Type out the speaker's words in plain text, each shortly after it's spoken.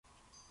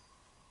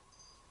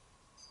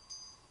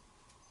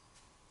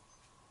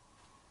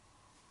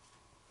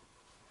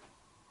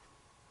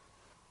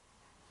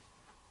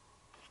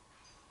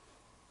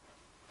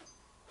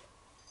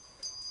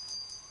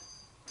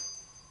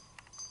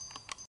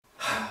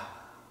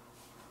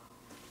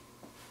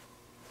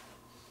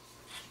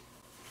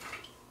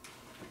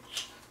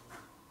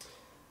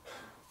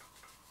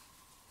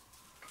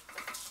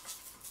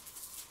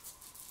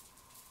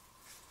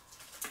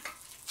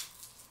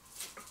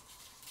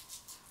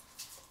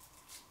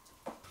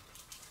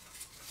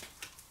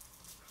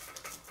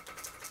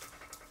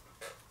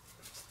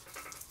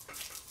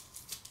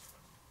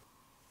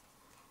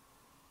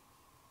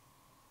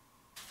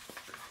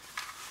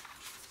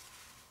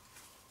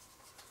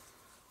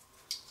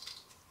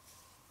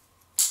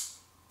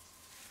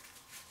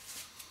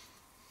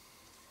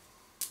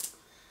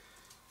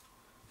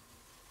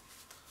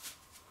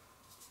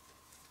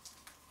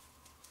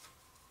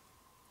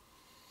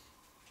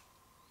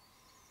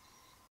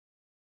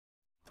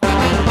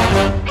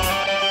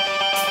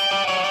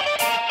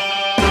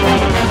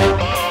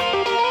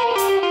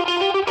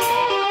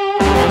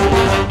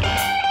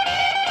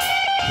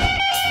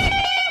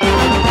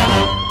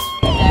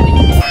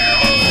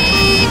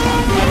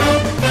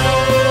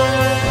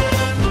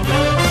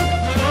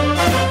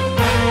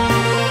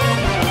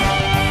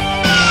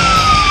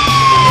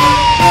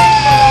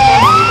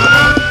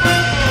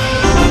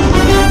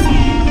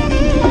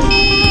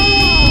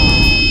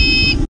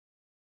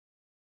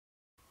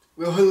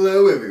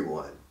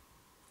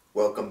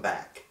welcome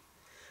back.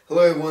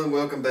 Hello everyone,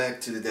 welcome back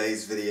to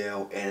today's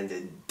video, and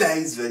in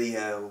today's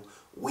video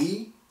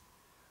we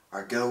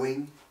are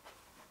going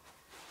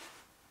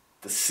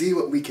to see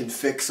what we can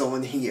fix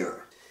on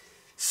here.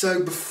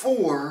 So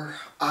before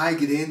I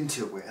get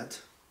into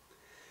it,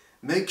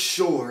 make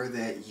sure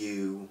that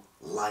you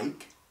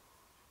like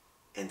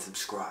and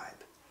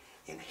subscribe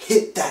and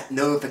hit that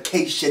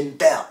notification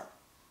bell.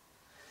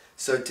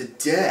 So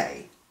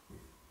today,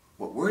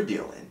 what we're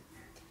doing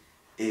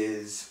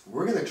is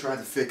we're going to try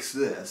to fix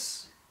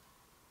this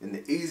in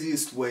the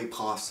easiest way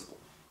possible.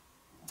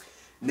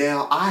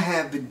 Now, I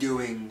have been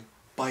doing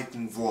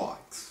biking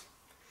vlogs,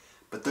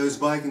 but those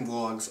biking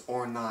vlogs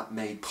are not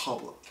made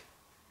public.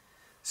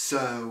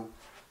 So,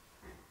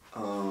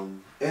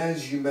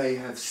 as you may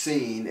have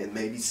seen in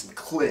maybe some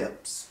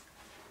clips,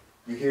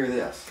 you hear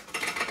this.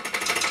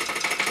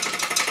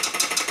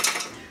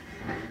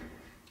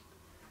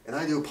 And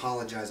I do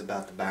apologize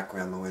about the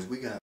background noise. We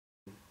got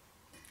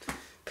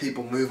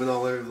people moving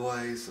all over the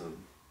place, and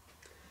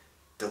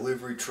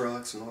delivery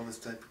trucks and all this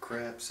type of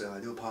crap, so I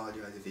do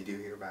apologize if you do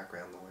hear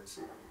background noise.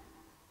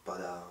 But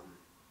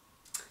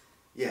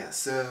yeah,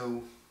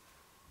 so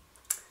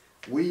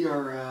we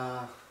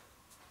are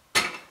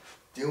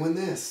doing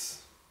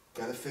this.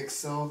 Gotta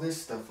fix all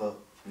this stuff up,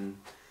 and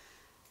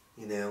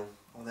you know,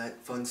 all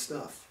that fun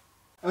stuff.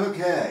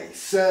 Okay,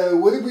 so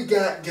what do we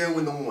got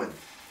going on?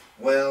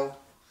 Well,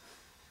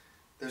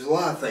 there's a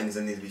lot of things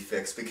that need to be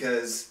fixed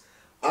because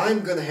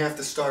I'm going to have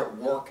to start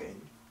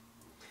working,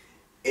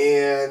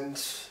 and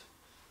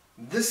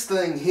this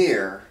thing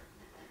here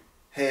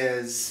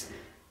has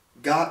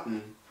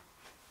gotten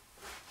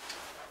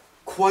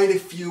quite a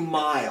few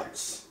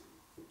miles.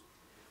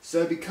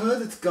 So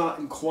because it's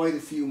gotten quite a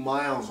few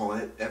miles on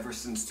it ever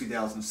since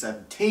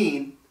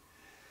 2017,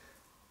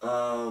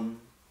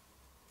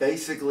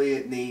 basically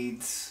it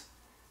needs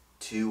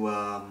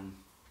to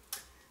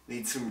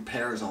need some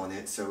repairs on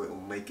it so it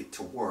will make it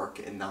to work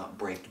and not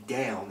break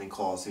down and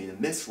cause me to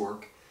miss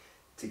work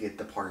to get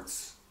the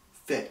parts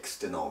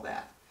fixed and all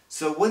that.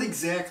 So what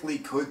exactly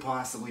could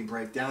possibly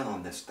break down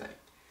on this thing?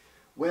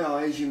 Well,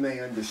 as you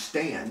may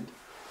understand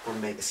or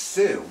may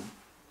assume,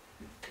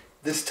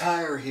 this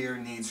tire here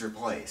needs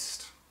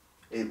replaced.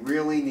 It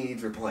really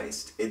needs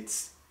replaced.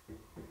 It's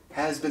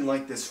has been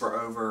like this for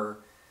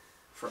over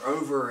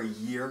a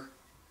year.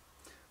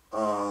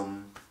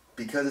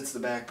 Because it's the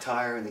back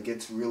tire and it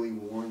gets really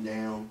worn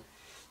down,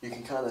 you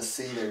can kind of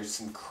see there's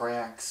some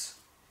cracks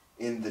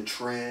in the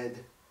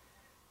tread.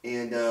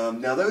 And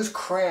now those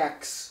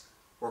cracks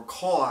were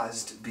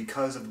caused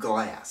because of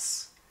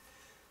glass.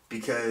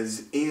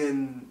 Because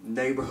in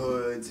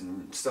neighborhoods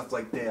and stuff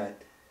like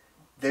that,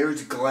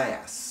 there's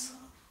glass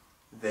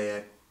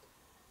that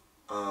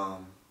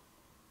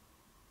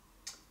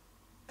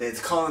that's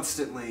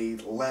constantly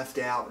left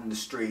out in the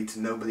streets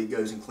and nobody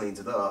goes and cleans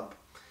it up.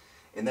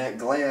 And that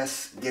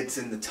glass gets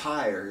in the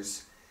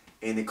tires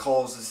and it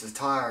causes the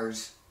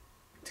tires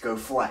to go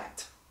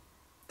flat.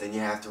 Then you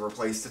have to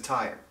replace the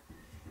tire.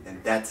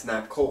 And that's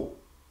not cool.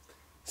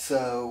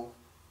 So,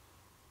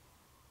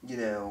 you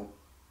know,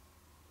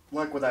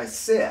 like what I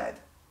said,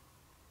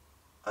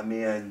 I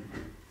mean,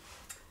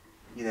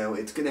 you know,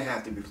 it's going to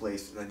have to be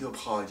replaced. And I do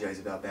apologize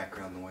about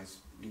background noise.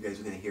 You guys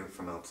are going to hear it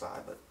from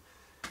outside, but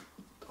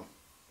I'll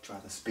try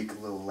to speak a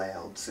little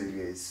loud so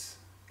you guys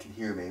can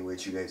hear me,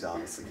 which you guys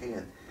obviously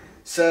can.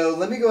 So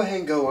let me go ahead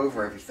and go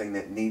over everything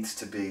that needs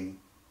to be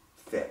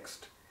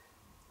fixed.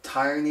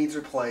 Tire needs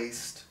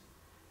replaced.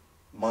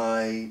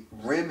 My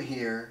rim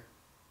here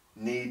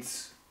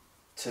needs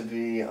to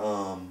be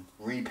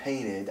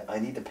repainted. I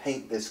need to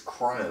paint this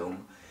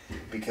chrome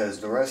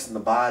because the rest of the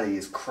body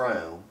is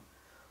chrome.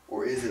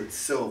 Or is it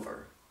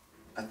silver?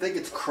 I think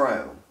it's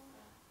chrome.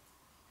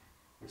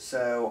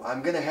 So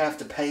I'm going to have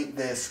to paint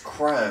this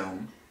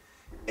chrome,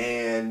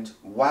 and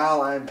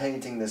while I'm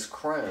painting this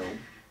chrome,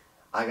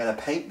 I gotta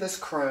paint this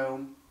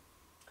chrome,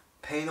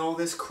 paint all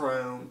this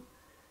chrome,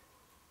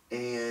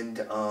 and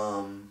you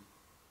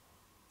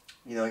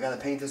know, I gotta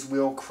paint this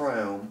wheel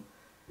chrome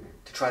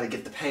to try to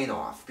get the paint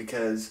off,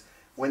 because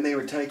when they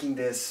were taking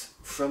this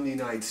from the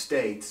United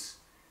States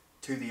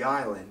to the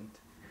island,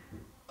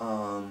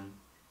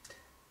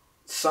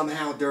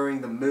 somehow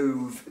during the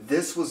move,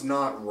 this was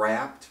not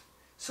wrapped,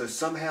 so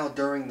somehow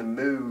during the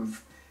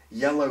move,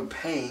 yellow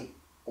paint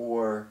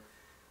or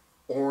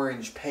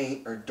orange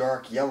paint or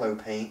dark yellow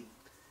paint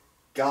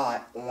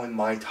got on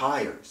my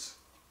tires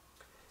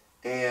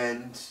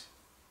and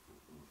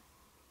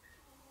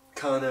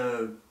kind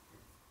of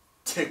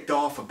ticked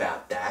off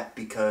about that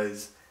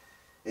because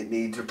it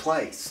needs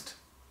replaced.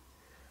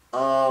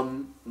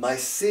 My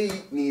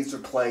seat needs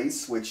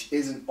replaced, which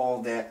isn't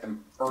all that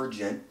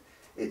urgent.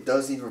 It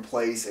does need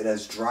replaced. It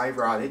has dry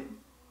rotted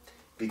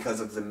because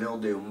of the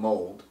mildew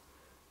mold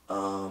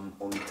on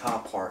the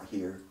top part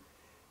here,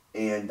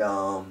 and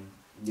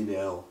you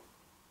know,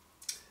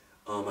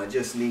 I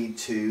just need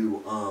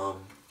to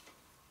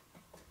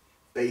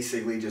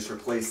basically just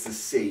replace the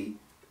seat.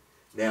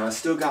 Now I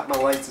still got my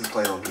license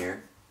plate on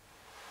here.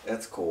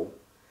 That's cool.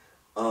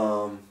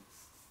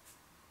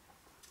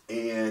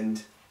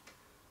 And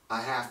I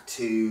have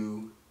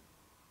to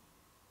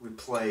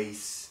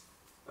replace,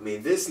 I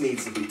mean, this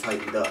needs to be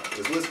tightened up.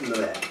 Just listen to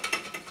that.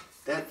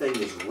 That thing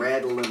is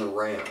rattling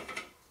around.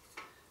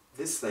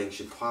 This thing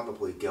should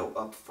probably go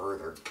up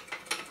further,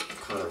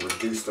 kind of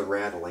reduce the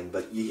rattling,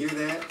 but you hear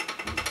that?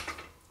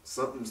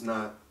 Something's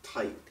not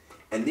tight.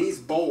 And these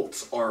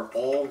bolts are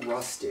all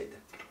rusted.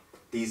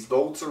 These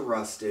bolts are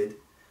rusted.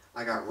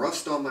 I got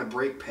rust on my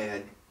brake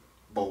pad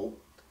bolt.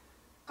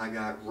 I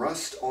got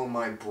rust on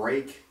my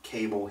brake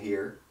cable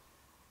here.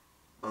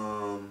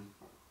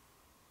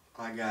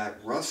 I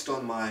got rust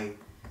on my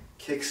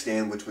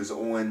kickstand, which was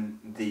on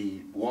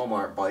the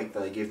Walmart bike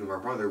that I gave to my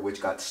brother,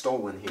 which got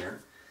stolen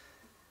here.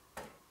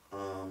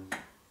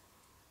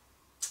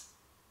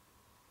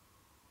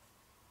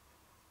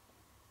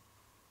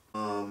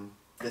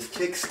 This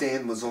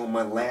kickstand was on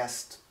my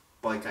last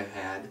bike I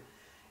had,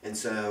 and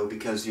so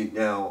because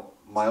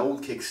my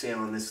old kickstand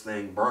on this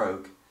thing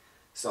broke,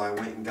 so I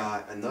went and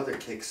got another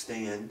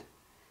kickstand,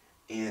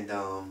 and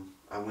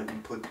I went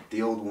and put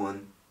the old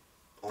one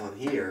on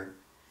here,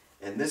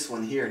 and this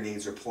one here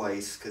needs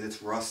replaced because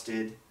it's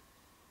rusted.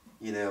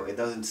 You know, it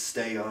doesn't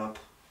stay up,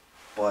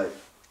 but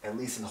at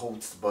least it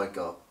holds the bike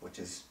up, which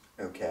is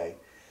okay.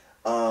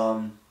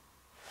 You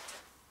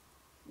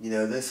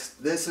know, this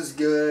is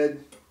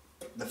good.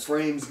 The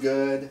frame's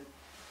good.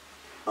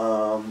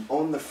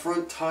 On the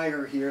front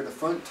tire here, the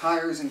front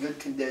tire is in good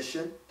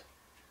condition.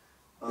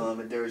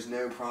 There's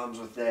no problems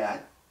with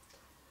that.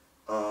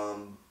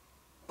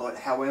 But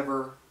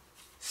however,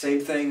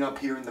 same thing up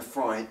here in the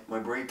front. My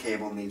brake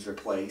cable needs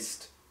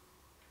replaced.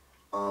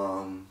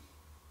 My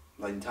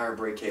entire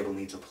brake cable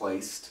needs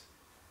replaced.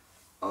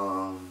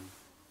 I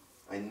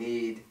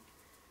need...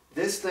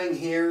 This thing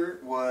here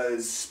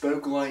was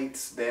spoke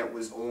lights that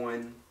was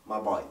on my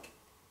bike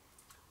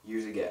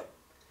years ago.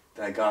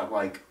 That I got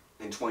like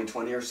in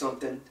 2020 or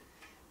something.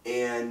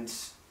 And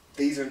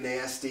these are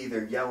nasty.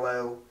 They're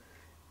yellow.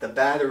 The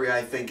battery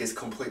I think is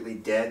completely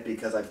dead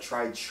because I've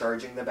tried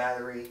charging the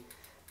battery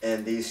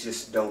and these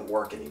just don't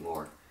work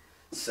anymore.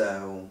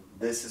 So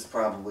this is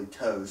probably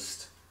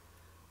toast.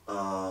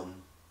 Other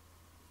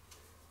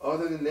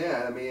than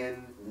that, I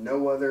mean,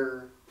 no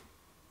other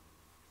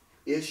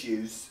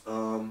issues.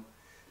 The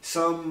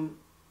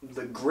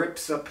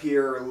grips up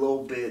here are a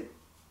little bit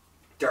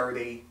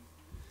dirty.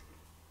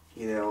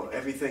 You know,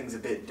 everything's a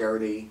bit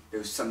dirty.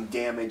 There's some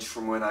damage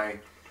from when I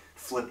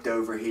flipped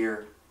over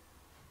here.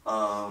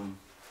 But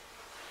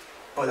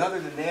other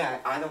than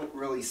that, I don't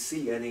really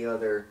see any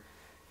other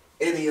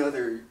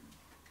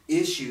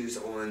issues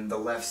on the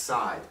left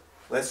side.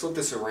 Let's flip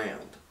this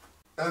around.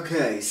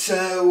 Okay,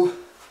 so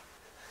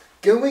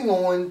going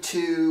on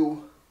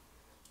to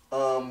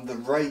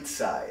the right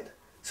side.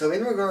 So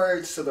in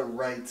regards to the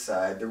right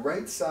side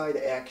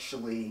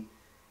actually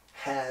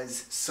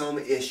has some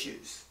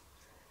issues.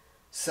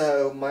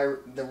 So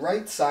the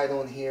right side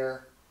on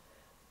here,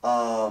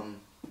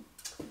 I'm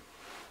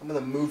going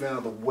to move out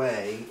of the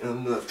way and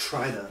I'm going to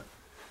try to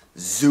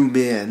zoom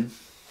in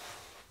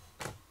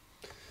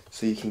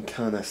so you can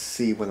kind of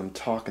see what I'm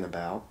talking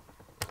about.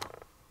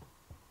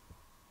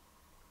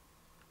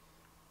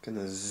 Going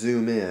to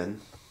zoom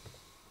in.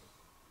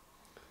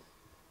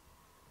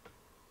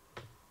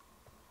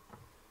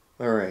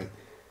 Alright,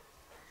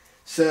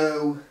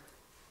 so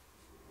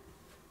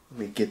let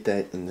me get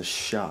that in the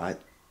shot.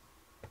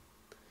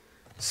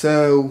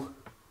 So,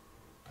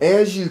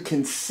 as you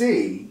can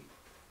see,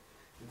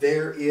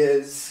 there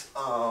is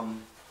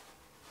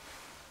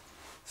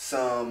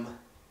some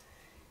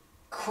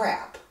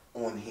crap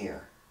on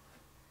here.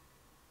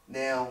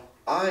 Now,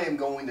 I am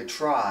going to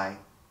try.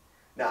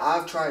 Now,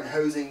 I've tried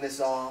hosing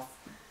this off.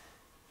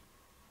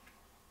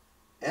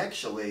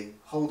 Actually,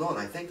 hold on.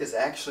 I think this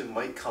actually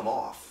might come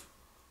off.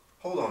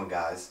 Hold on,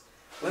 guys.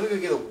 Let me go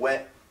get a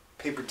wet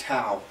paper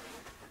towel.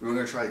 We're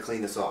going to try to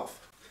clean this off.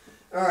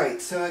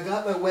 Alright, so I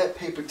got my wet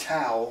paper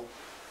towel.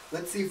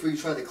 Let's see if we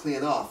try to clean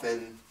it off.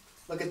 And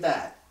look at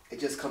that.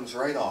 It just comes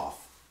right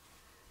off.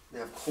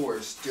 Now, of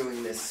course,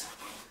 doing this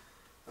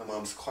on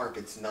Mom's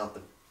carpet's not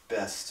the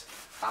best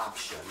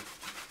option.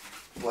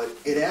 But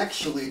it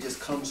actually just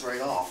comes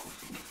right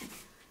off.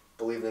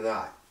 Believe it or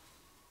not.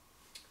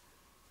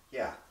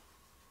 Yeah.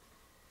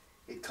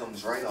 It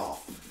comes right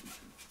off.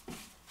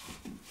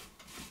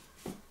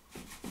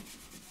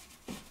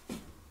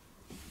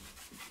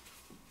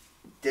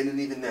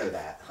 Didn't even know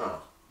that, huh?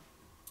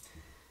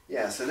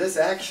 Yeah, so this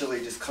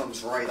actually just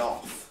comes right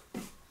off.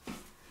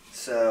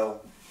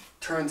 So,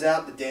 turns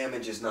out the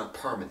damage is not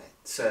permanent.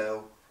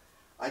 So,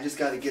 I just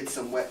got to get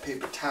some wet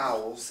paper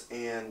towels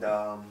and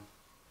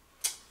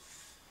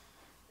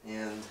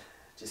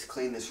just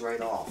clean this right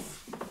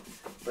off.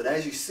 But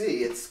as you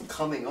see, it's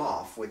coming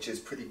off, which is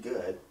pretty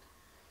good,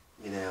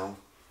 you know.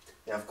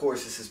 Now, of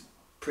course, this is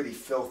pretty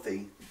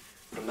filthy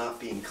from not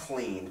being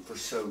cleaned for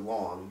so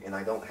long, and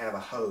I don't have a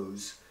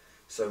hose.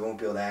 So I won't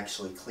be able to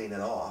actually clean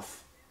it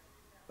off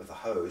with a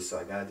hose, so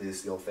I gotta do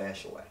this the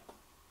old-fashioned way.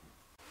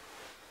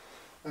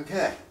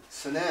 Okay,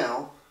 so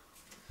now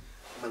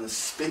I'm gonna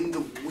spin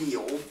the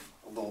wheel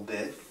a little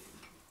bit,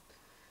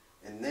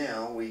 and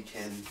now we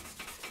can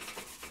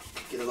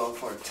get it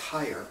off our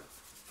tire,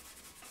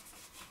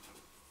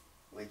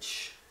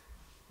 which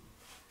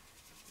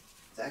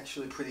is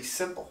actually pretty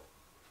simple.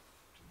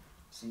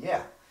 So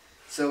yeah,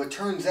 so it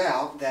turns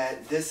out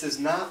that this is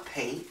not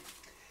paint.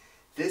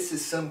 This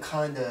is some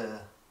kind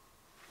of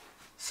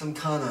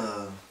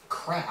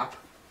crap.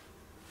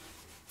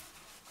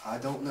 I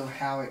don't know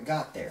how it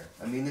got there.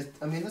 I mean,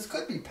 this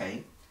could be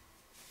paint.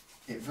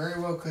 It very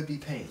well could be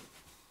paint.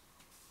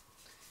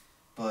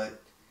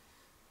 But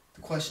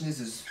the question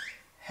is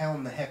how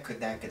in the heck could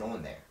that get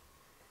on there?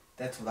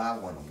 That's what I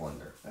want to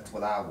wonder. That's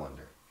what I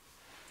wonder.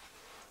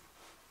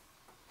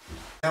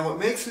 Now, what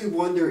makes me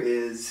wonder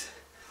is,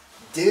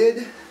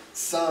 did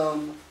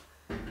some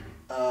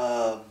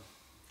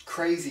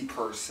crazy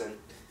person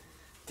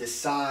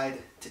decide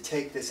to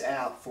take this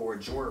out for a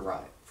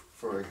joyride?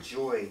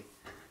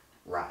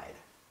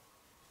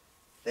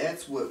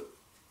 That's what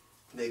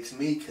makes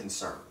me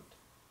concerned.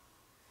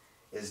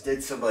 Is,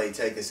 did somebody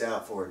take us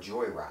out for a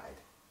joyride?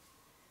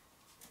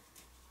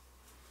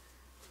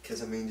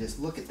 Because I mean, just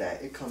look at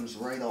that. It comes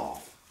right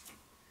off,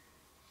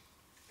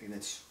 and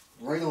it's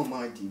right on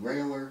my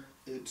derailleur.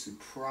 Oops, we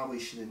probably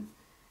shouldn't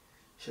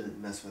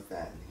mess with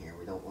that in here.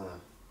 We don't want to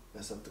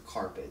mess up the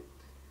carpet,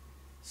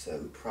 so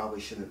we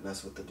probably shouldn't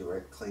mess with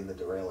clean the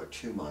derailleur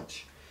too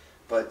much.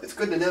 But it's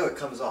good to know it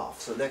comes off.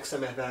 So next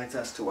time I have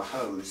access to a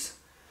hose,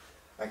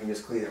 I can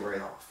just clean it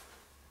right off.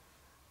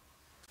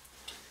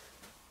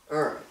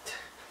 Alright,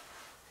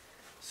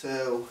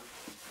 so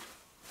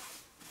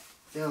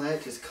now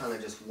that just kind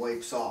of just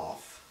wipes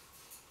off.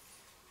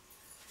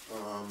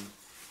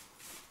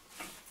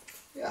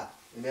 Yeah,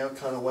 and now it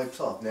kind of wipes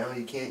off. Now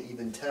you can't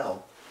even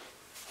tell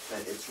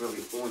that it's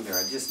really on there.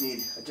 I just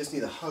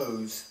need a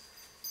hose.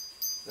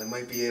 I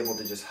might be able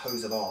to just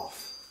hose it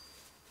off.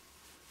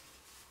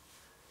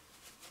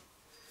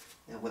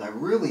 Now what I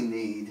really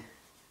need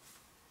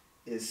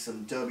is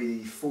some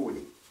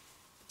WD-40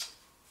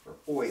 or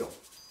oil,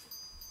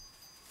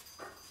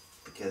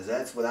 because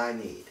that's what I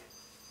need.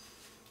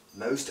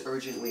 Most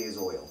urgently is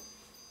oil.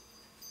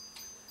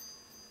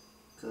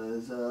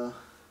 Because the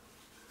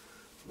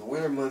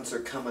winter months are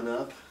coming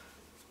up.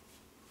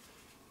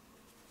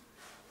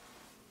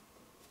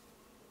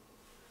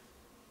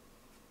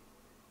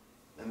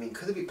 I mean,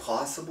 could it be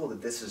possible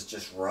that this is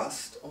just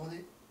rust on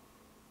it?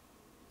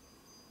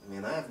 I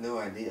mean, I have no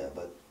idea,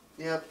 but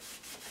yep.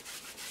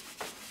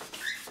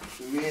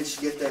 We managed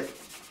to get that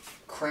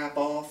crap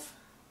off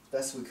as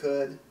best we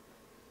could.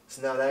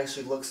 So now it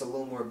actually looks a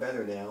little more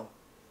better now.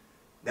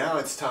 Now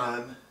it's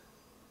time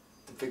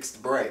to fix the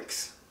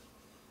brakes.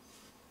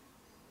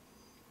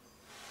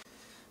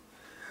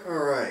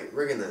 Alright,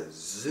 we're going to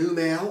zoom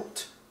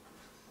out.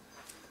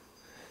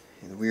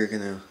 And we're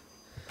going to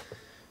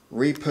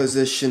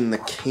reposition the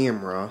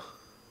camera.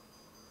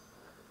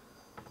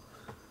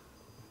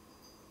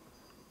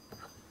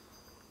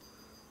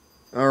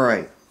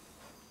 Alright.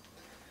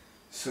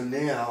 So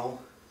now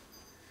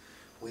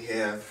we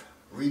have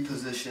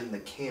repositioned the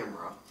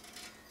camera.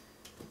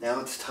 Now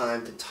it's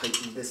time to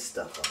tighten this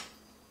stuff up.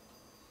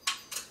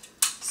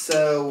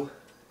 So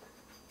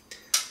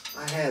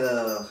I had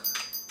a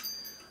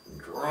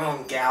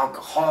drunk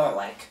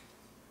alcoholic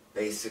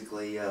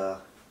basically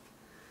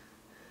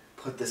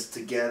put this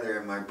together,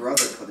 and my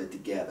brother put it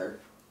together.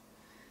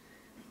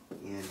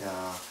 And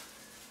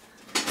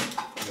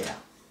yeah,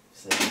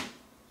 so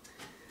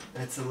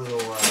that's a little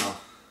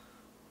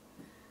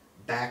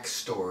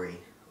backstory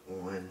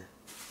on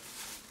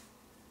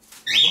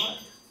my bike.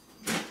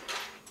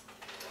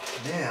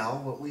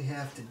 Now, what we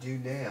have to do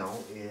now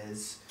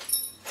is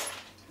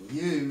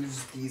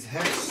use these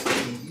hex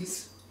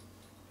keys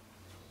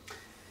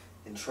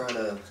and try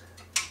to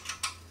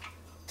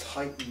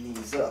tighten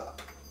these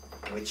up,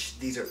 which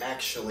these are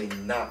actually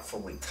not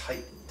fully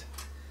tightened.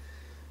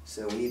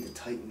 So we need to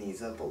tighten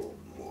these up a little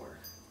more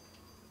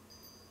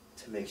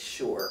to make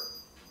sure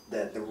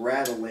that the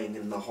rattling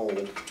in the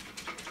hole,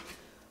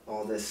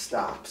 all this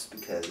stops,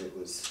 because it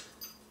was,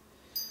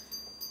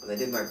 when I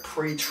did my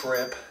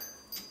pre-trip,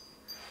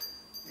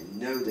 I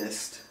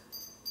noticed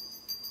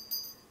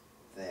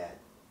that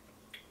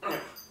I'm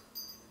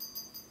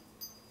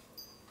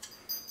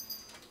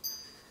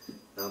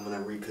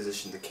going to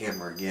reposition the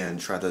camera again,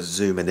 try to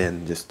zoom it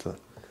in just a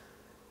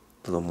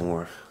little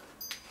more.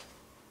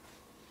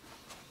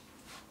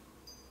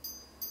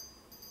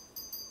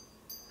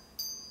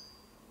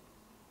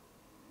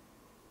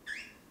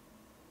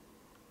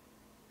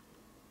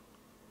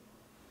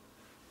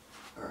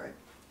 Alright,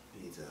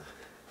 need to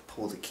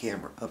pull the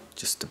camera up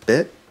just a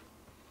bit.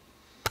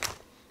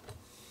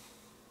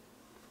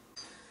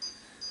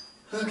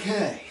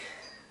 Okay,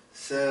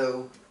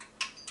 so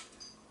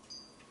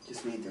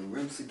just need to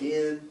rinse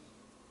again,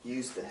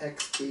 use the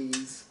hex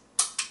keys,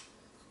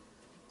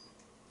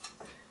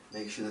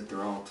 make sure that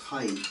they're all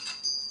tight.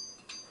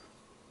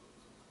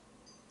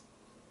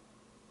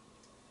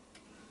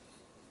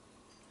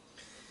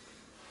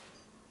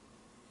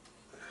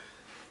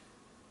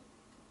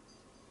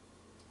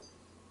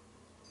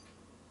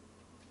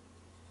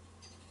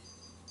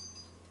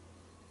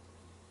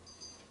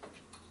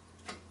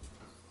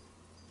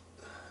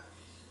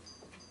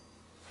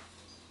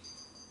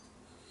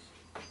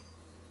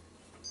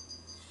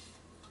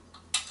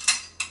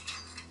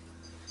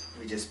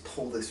 just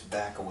pull this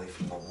back away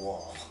from the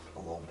wall a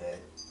little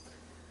bit,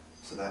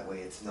 so that way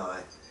it's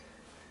not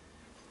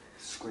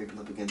scraping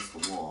up against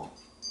the wall.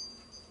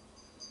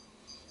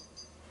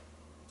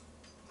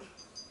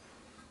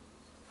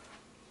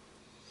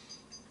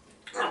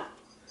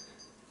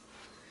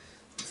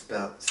 It's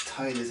about as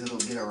tight as it'll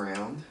get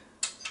around.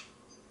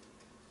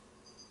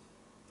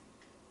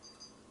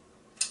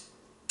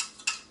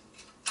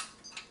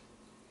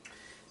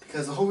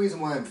 Because the whole reason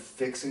why I'm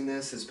fixing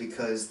this is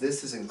because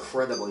this is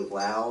incredibly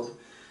loud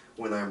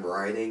when I'm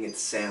riding. It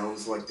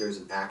sounds like there's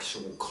an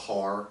actual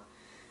car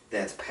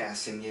that's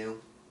passing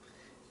you,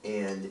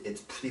 and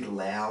it's pretty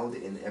loud,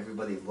 and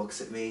everybody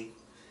looks at me,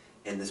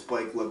 and this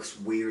bike looks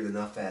weird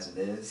enough as it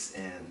is,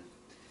 and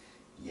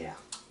yeah.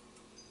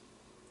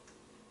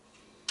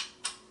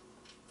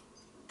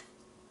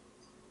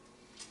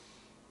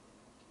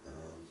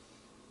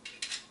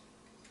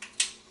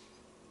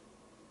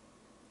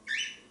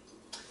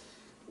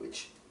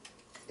 Which,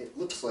 it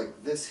looks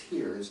like this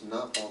here is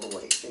not all the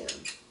way in.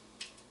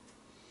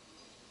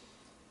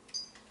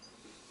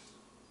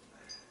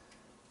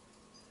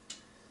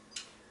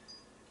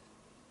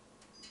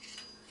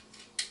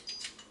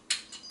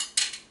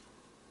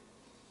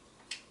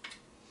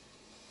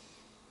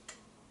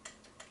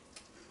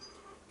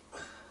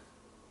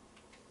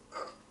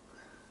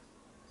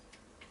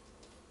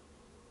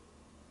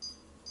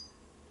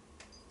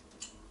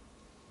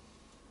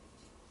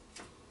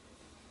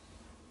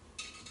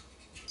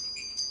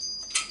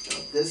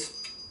 This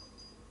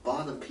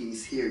bottom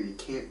piece here you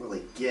can't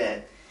really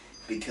get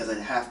because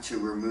I'd have to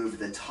remove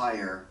the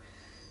tire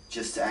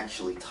just to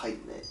actually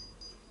tighten it.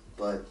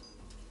 But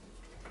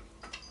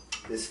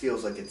this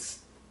feels like it's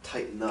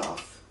tight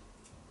enough.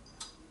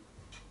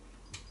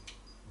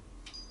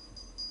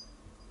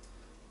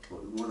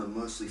 What we want to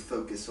mostly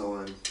focus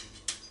on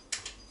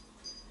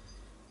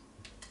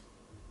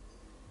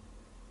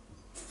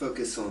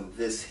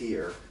this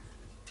here.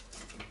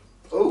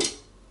 Oh,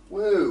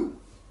 whoa!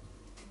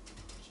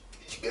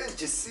 You guys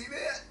just see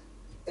that?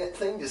 That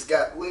thing just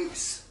got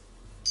loose.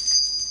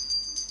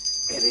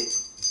 And it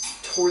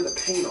tore the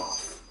paint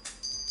off.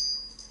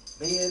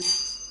 Man.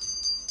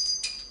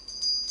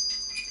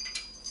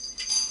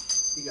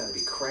 You gotta be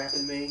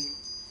crapping me.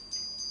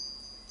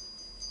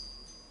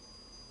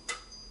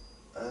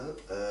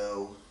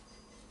 Uh-oh.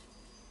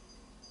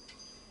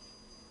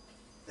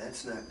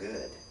 That's not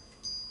good.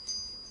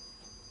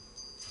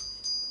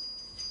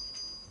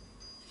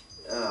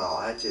 Oh,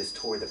 I just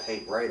tore the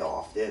paint right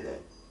off, didn't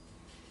it?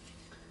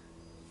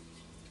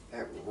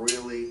 That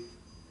really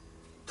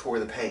tore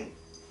the paint.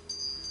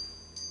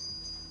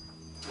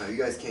 Now you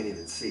guys can't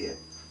even see it,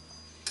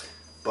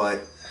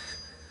 but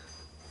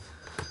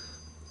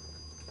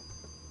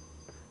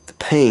the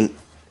paint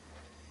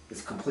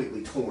is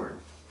completely torn.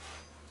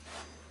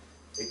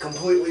 It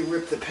completely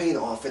ripped the paint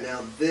off, and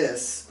now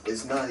this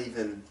is not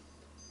even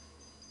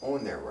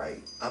on there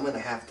right. I'm going to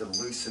have to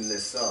loosen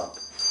this up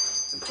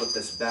and put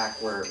this back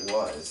where it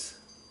was.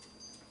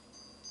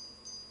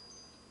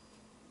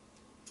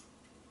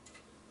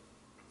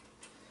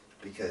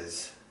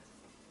 Because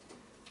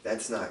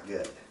that's not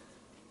good.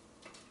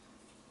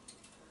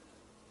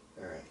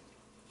 Alright.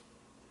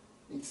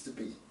 Needs to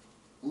be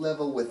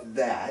level with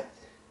that.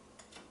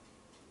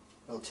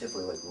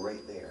 Relatively like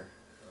right there.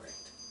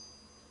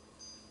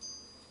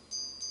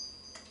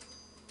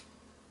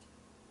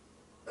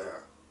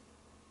 Alright.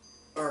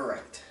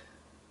 Alright.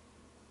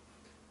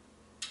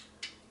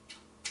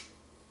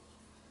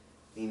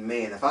 I mean,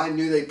 man, if I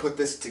knew they put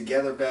this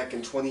together back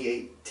in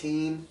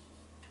 2018,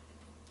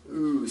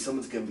 ooh,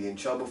 someone's going to be in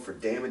trouble for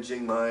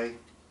damaging my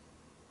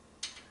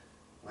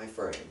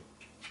frame.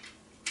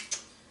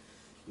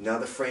 Now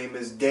the frame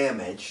is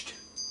damaged,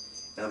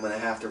 and I'm going to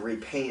have to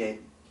repaint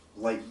it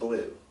light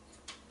blue.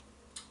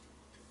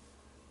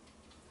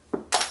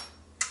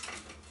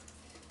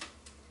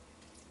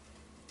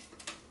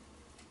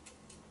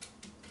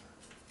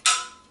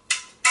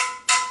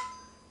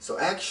 So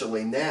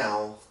actually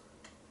now,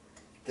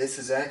 this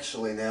is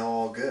actually now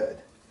all good.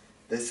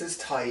 This is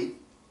tight.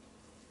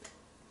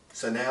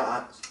 So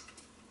now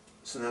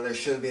there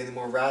shouldn't be any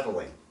more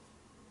rattling.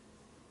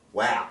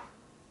 Wow.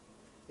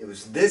 It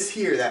was this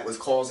here that was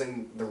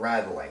causing the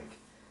rattling.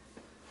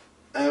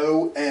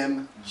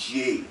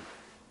 OMG.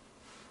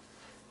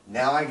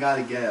 Now I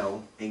gotta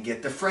go and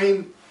get the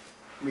frame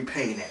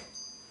repainted.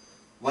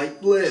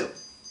 Light blue.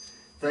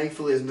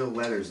 Thankfully there's no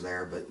letters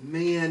there, but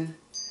man,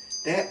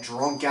 that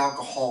drunk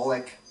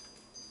alcoholic,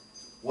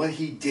 what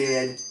he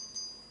did,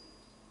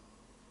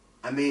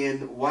 I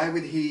mean, why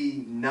would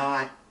he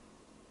not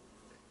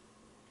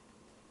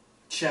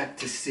check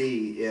to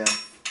see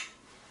if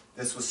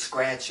this was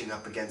scratching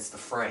up against the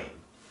frame?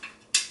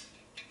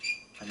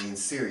 I mean,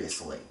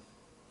 seriously.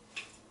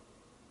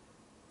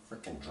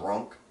 Freaking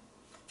drunk.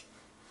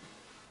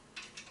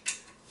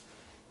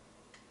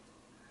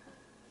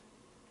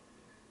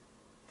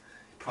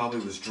 He probably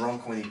was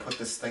drunk when he put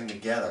this thing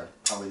together.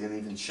 Probably didn't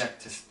even check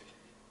to...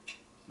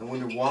 No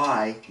wonder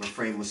why my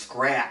frame was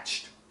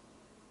scratched.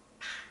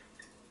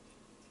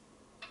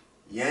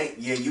 Yeah,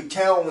 you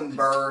tell him,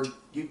 bird.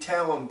 You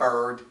tell him,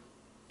 bird.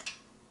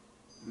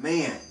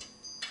 Man,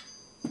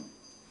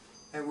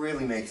 that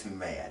really makes me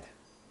mad.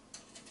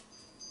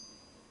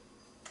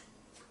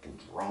 Freaking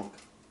drunk.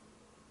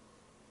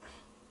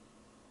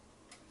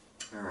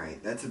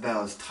 Alright, that's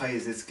about as tight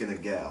as it's gonna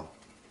go.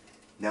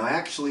 Now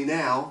actually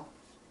now,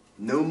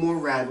 no more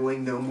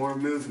rattling, no more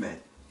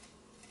movement.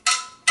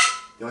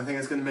 The only thing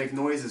that's gonna make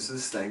noise is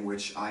this thing,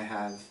 which I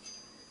have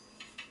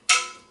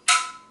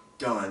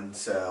done,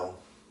 so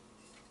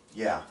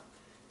yeah.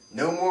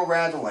 No more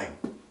rattling.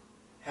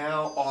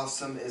 How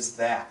awesome is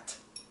that?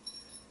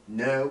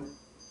 No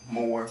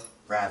more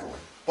rattling.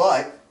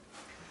 But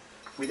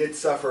we did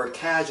suffer a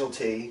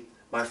casualty.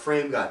 My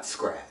frame got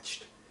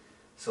scratched.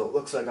 So it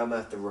looks like I'm going to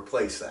have to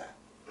replace that.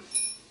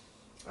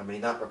 I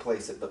mean, not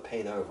replace it, but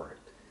paint over it.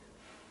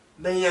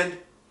 Man.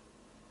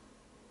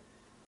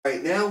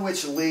 Alright, now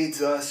which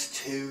leads us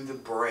to the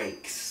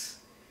brakes.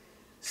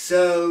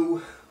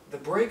 So, the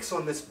brakes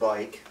on this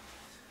bike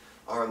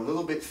are a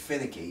little bit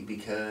finicky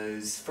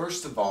because,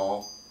 first of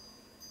all,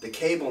 the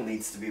cable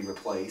needs to be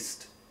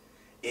replaced.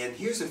 And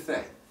here's the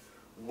thing.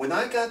 When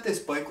I got this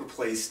bike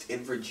replaced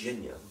in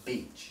Virginia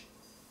Beach,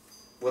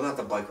 well, not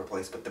the bike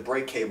replaced, but the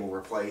brake cable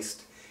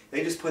replaced,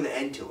 they just put an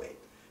end to it.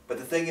 But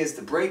the thing is,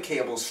 the brake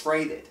cable's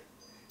freighted.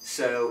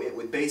 So it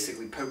would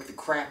basically poke the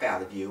crap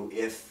out of you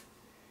if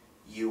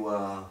you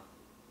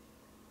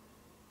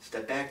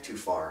step back too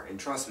far. And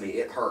trust me,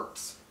 it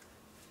hurts.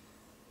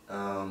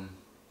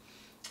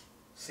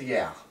 So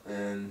yeah,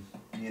 and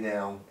you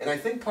know, and I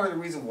think part of the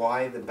reason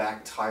why the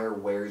back tire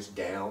wears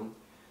down,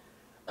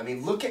 I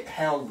mean, look at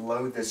how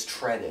low this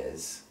tread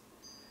is.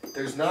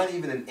 There's not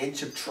even an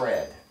inch of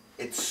tread.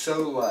 It's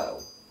so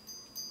low.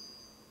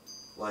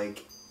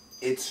 Like,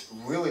 it's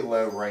really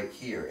low right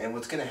here. And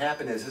what's going to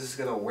happen is this is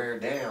going to wear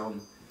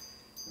down,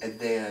 and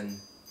then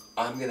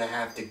I'm going to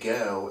have to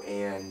go,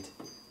 and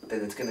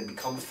then it's going to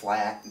become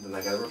flat, and then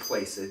I got to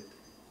replace it,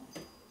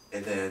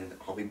 and then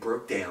I'll be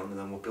broke down, and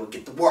then I won't be able to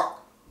get to work.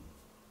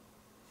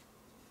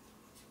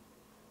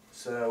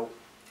 So,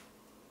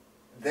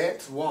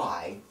 that's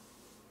why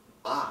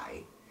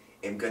I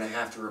am going to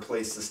have to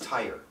replace this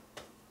tire.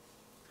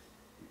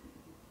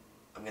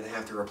 I'm going to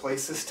have to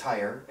replace this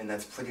tire, and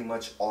that's pretty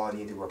much all I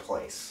need to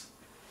replace.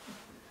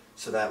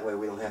 So that way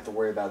we don't have to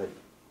worry about it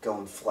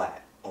going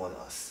flat on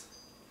us.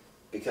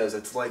 Because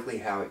it's likely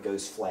how it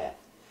goes flat.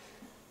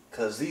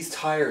 Because these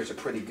tires are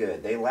pretty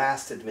good. They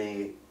lasted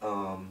me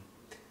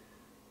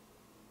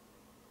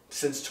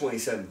since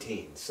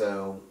 2017.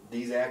 So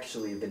these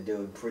actually have been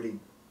doing pretty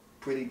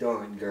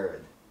darn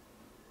good.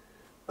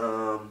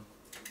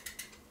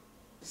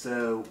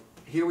 So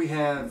here we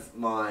have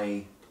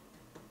my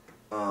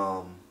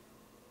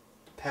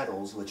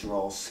pedals, which are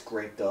all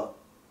scraped up.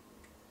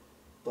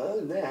 But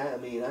other than that, I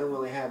mean, I don't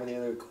really have any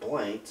other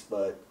complaints,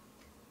 but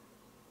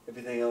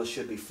everything else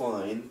should be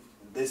fine.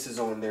 This is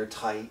on there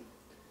tight.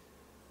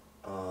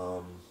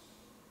 You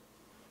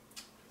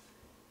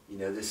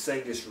know, this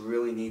thing just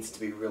really needs to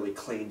be really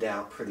cleaned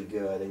out pretty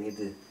good. I need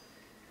to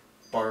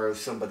borrow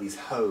somebody's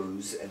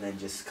hose and then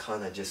just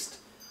kind of just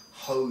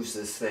hose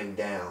this thing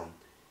down,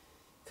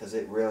 because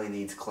it really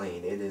needs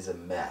clean. It is a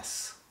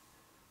mess.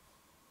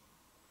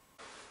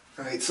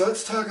 Alright, so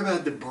let's talk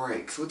about the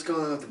brakes. What's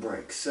going on with the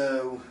brakes?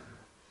 So,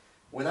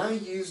 when I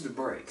use the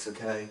brakes,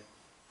 okay,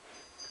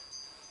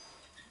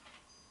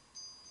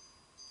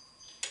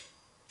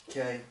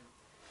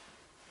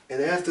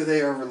 and after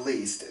they are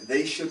released,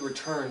 they should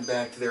return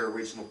back to their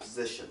original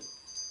position.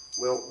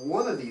 Well,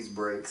 one of these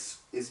brakes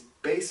is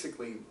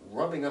basically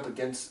rubbing up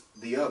against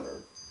the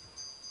other,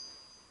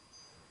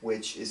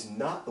 which is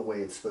not the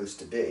way it's supposed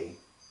to be.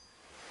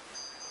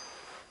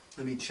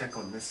 Let me check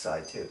on this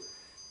side too.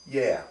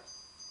 Yeah,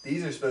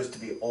 these are supposed to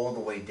be all the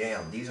way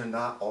down. These are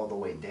not all the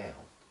way down.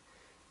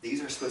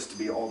 These are supposed to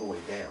be all the way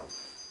down.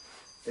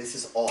 This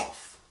is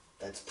off.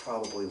 That's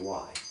probably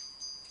why.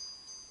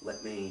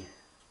 Let me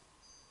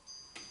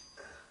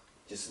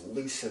just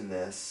loosen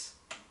this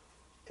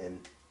and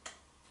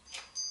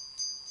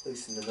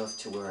loosen enough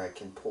to where I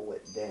can pull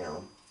it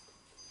down.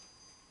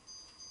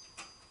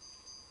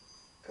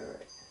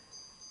 Alright,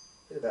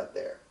 right about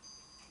there.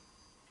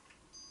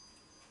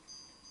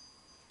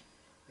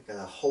 I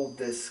gotta hold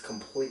this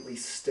completely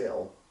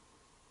still.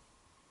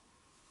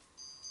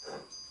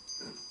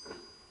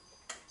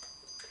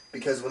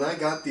 Because when I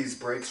got these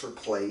brakes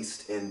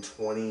replaced in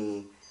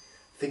I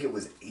think it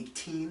was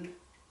 18?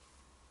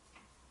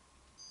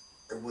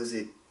 Or was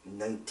it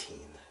 19?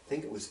 I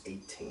think it was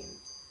 18.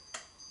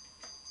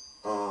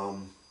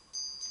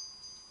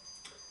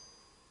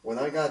 When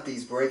I got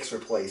these brakes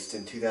replaced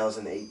in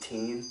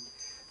 2018,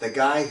 the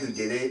guy who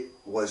did it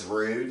was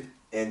rude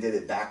and did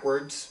it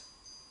backwards.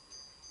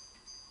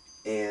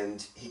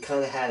 And he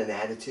kind of had an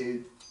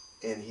attitude,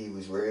 and he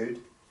was rude,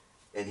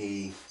 and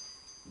he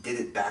did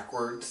it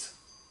backwards.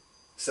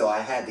 So I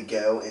had to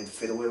go and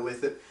fiddle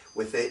with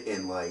it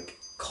in like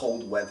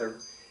cold weather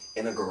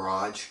in a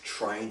garage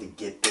trying to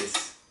get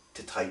this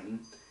to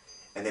tighten,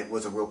 and it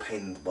was a real pain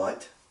in the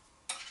butt.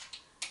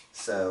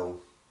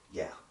 So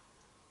yeah,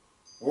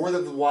 word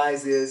of the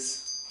wise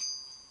is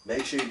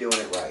make sure you're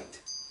doing it right.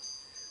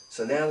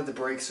 So now that the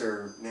brakes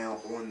are now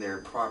on there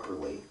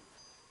properly,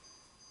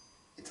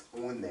 it's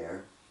on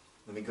there.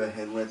 Let me go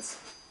ahead and let's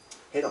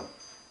hit them.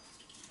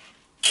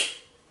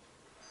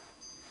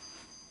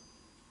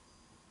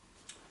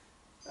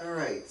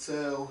 Alright,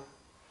 so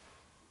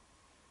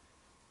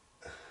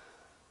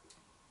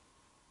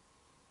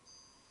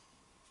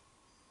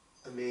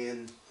I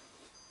mean,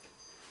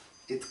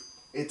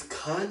 it's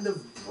kind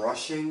of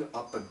brushing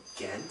up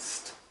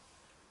against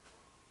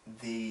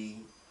the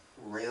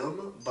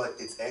rim, but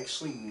it's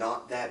actually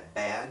not that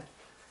bad.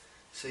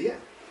 So yeah,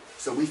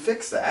 so we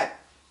fixed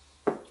that.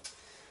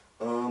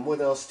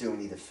 What else do we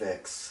need to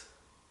fix?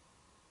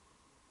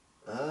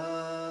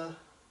 What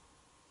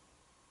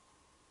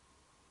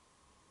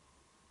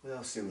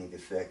else do we need to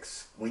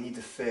fix? We need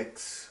to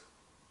fix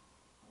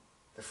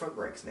the front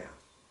brakes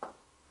now.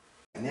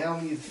 And now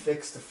we need to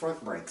fix the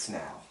front brakes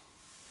now,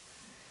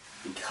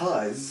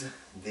 because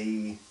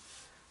the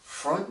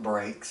front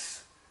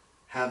brakes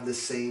have the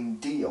same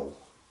deal.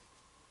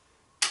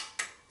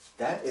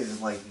 That is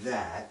like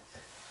that,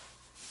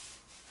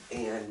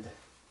 and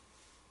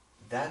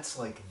that's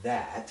like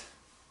that,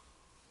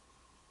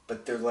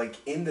 but they're like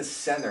in the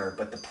center.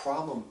 But the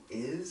problem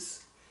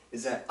is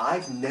that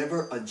I've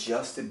never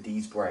adjusted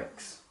these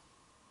brakes.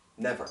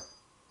 Never.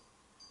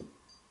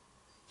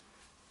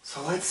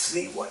 So let's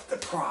see what the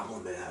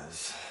problem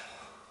is.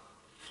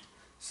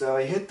 So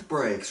I hit the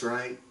brakes,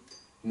 right?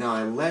 Now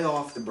I let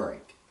off the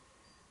brake.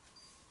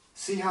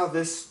 See how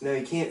this, now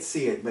you can't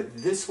see it, but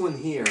this one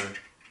here,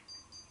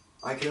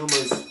 I can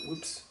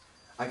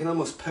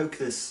almost poke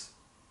this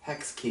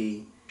hex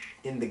key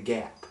in the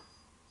gap.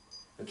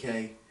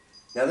 Okay?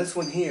 Now this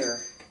one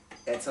here,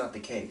 that's not the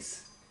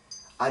case.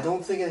 I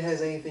don't think it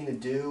has anything to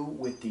do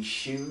with the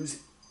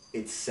shoes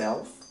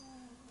itself.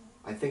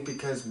 I think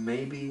because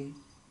maybe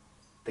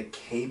the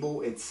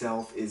cable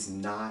itself is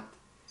not,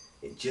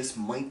 it just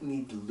might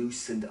need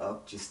loosened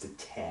up just a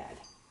tad.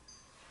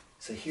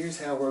 So here's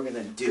how we're going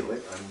to do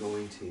it. I'm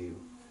going to,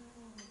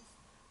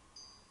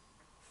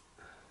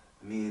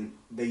 I mean,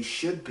 they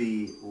should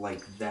be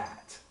like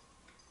that.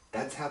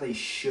 That's how they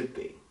should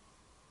be.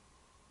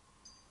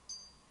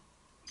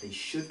 They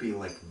should be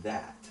like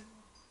that,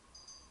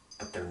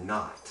 but they're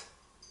not.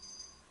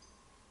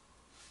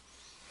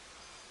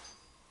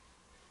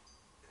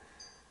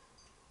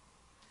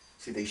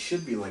 See, they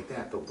should be like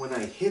that, but when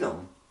I hit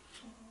them,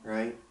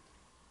 right,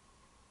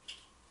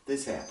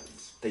 this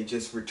happens. They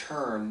just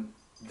return,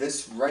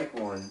 this right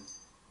one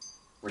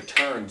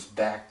returns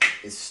back,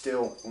 is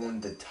still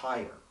on the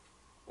tire,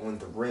 on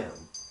the rim,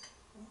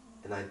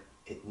 and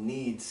it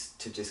needs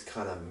to just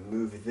kind of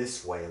move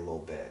this way a little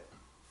bit.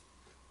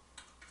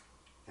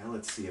 Now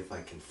let's see if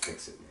I can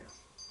fix it now.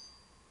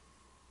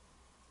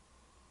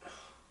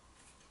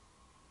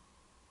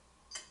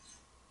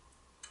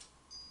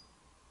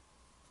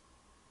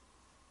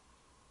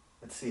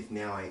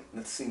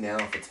 Let's see now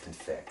if it's been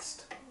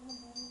fixed.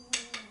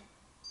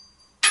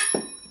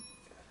 Alright,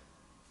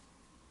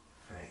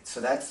 so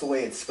that's the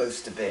way it's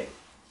supposed to be.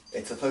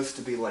 It's supposed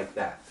to be like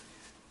that,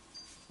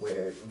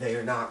 where they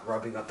are not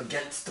rubbing up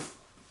against the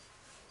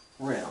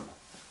rim.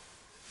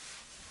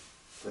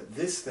 But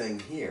this thing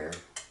here,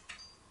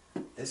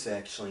 this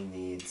actually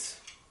needs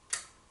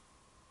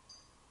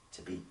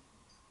to be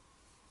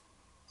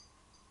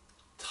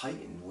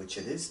tightened, which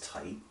it is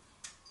tight.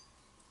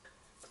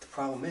 But the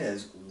problem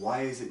is,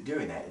 why is it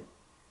doing that?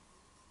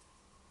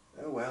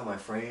 Oh well, my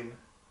frame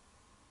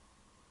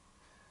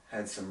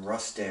had some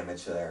rust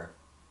damage there.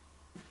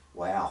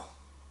 Wow.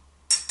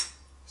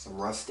 Some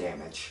rust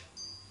damage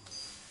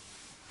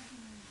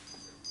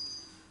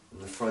in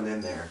the front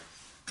end there.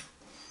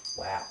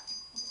 Wow.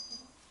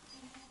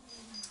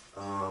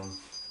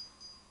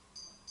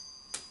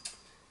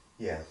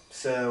 Yeah,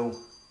 so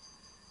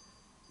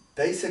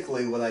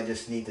basically what I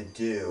just need to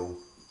do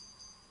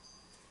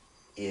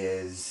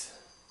is,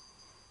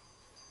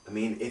 I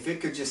mean, if it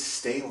could just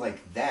stay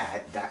like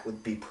that, that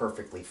would be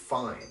perfectly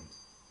fine.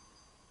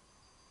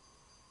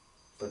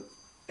 But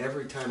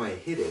every time I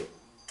hit it,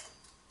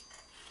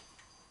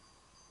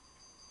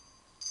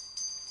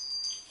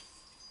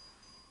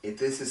 if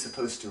this is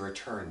supposed to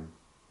return,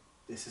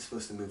 this is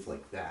supposed to move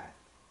like that.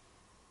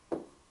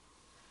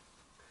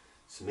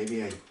 So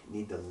maybe I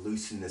need to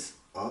loosen this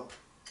up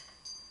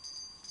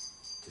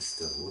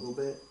just a little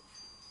bit.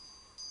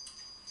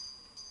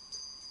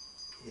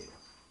 Yeah.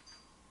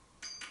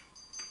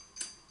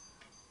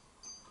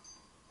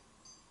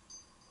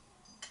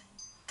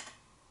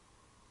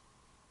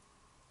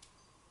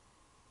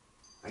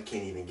 I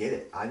can't even get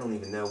it. I don't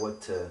even know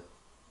what to,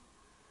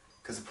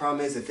 because the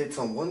problem is if it's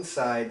on one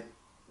side,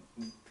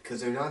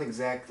 because they're not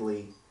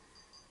exactly,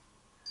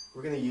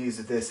 we're going to use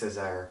this as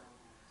our,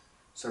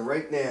 so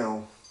right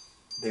now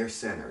they're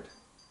centered,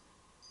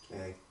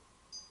 okay?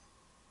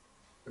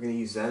 We're going to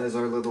use that as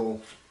our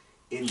little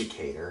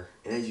indicator,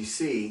 and as you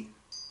see,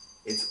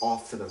 it's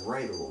off to the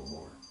right a little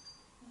more.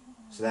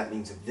 So that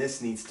means that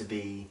this needs to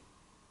be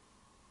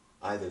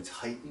either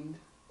tightened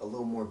a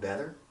little more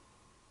better,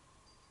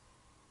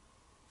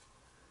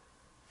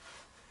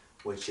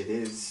 which it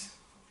is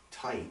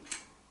tight,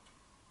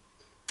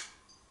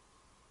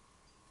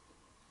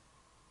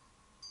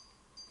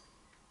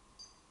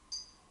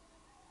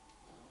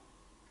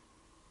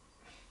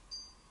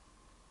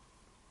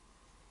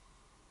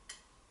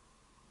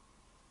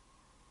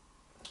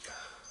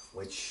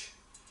 which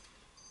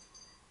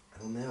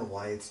I don't know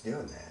why it's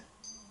doing that.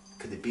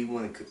 Could it be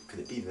could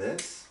it be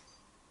this?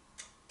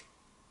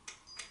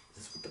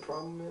 Is this what the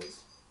problem is?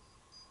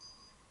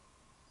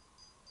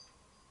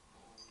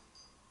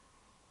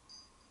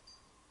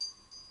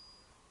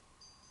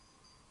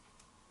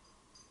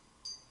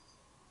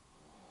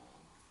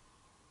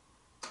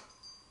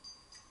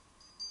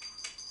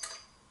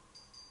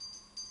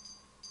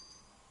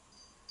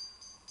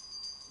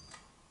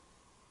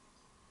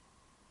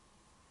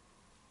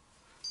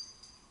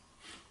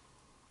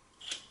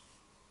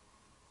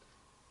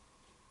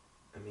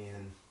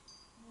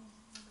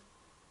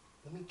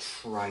 Let me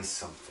try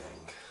something.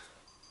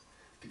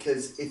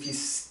 Because if you,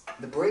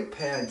 the brake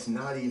pad's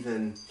not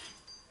even,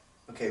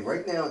 okay,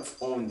 right now it's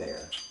on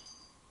there,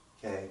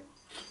 okay,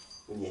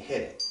 when you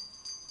hit it,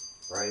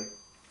 right?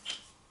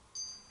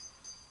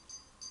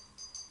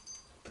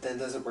 But then it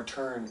doesn't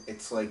return,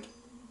 it's like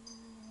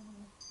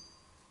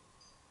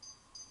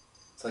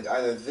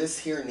either this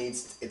here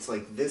needs, it's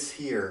like this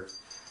here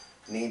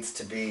needs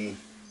to be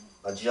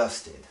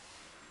adjusted.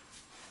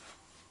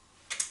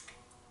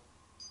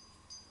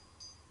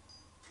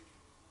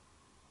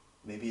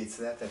 Maybe it's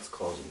that's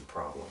causing the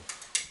problem.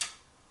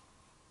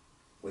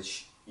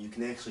 Which you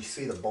can actually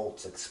see the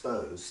bolts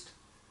exposed.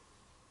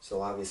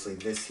 So obviously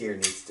this here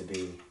needs to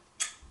be,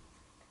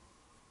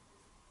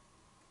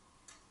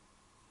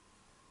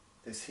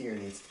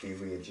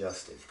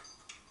 readjusted.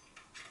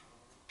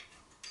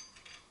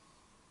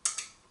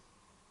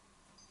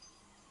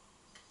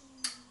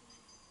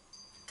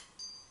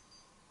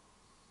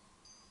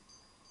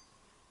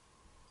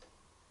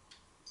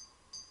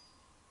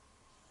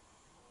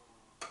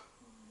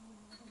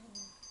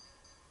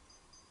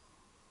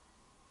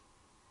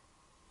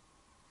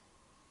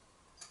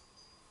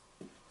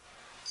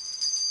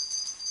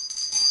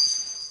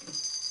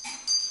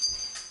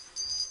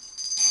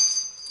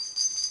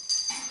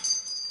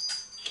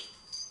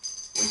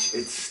 Which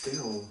it's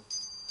still,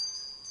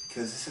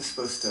 because this is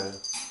supposed to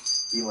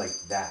be like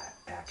that,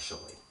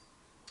 actually.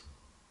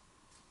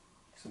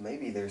 So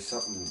maybe there's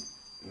something,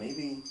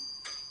 maybe,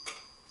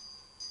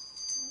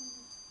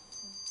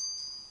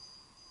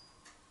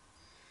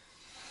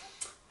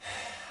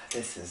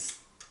 this is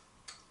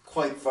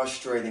quite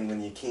frustrating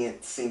when you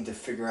can't seem to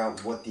figure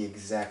out what the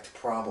exact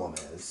problem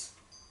is.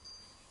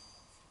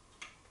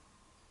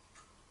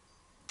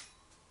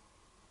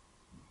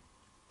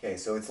 Okay,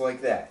 so it's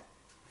like that.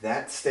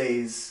 That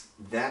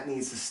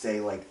needs to stay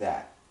like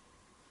that.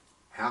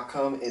 How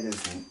come it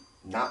is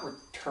not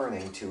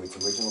returning to its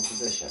original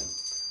position?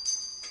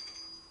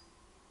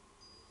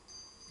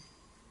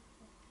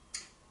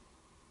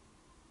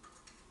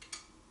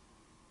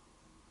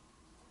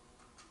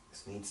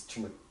 This needs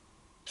to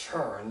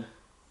return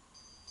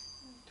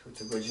to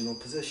its original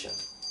position.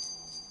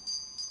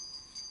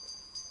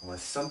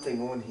 Unless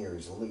something on here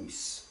is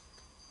loose.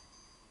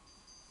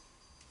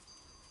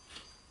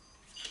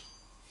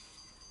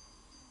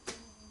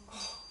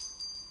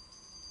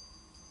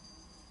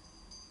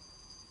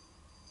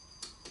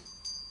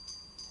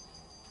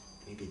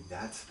 Maybe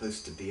that's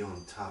supposed to be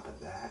on top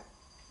of that.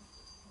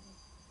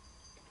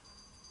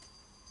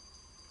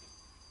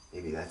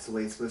 Maybe that's the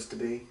way it's supposed to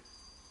be.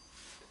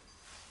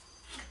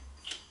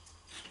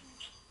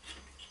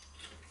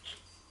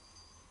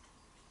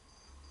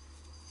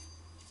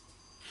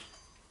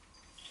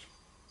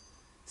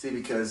 See,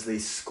 because they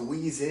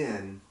squeeze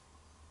in,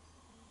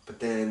 but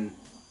then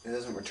it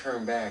doesn't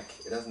return back.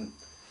 It doesn't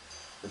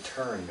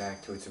return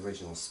back to its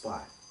original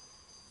spot.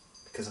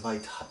 Because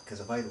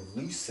if I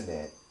loosen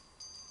it,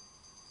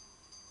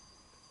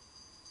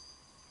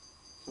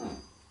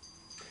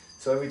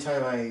 So every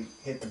time I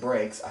hit the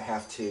brakes, I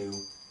have to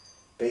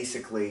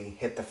basically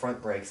hit the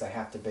front brakes. I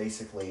have to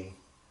basically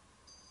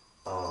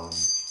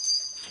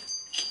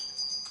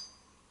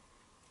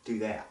do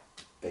that,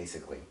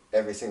 basically,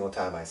 every single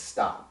time I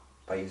stop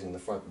by using the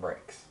front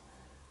brakes.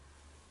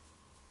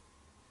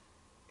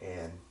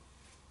 And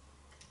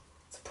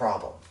it's a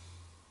problem.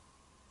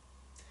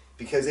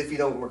 Because if you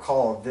don't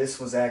recall, this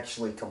was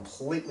actually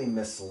completely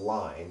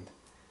misaligned.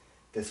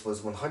 This was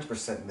 100%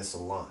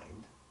 misaligned.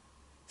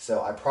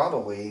 So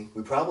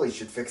we probably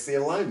should fix the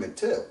alignment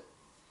too.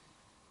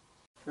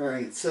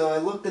 Alright, so I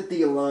looked at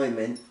the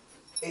alignment,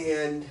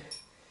 and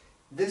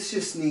this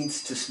just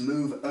needs to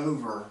move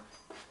over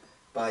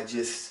by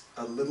just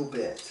a little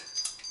bit.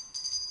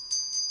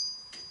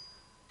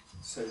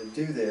 So to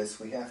do this,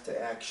 we have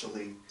to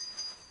actually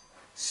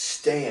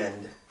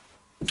stand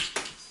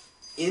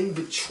in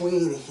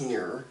between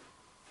here,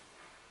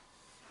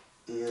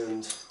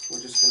 and we're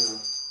just going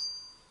to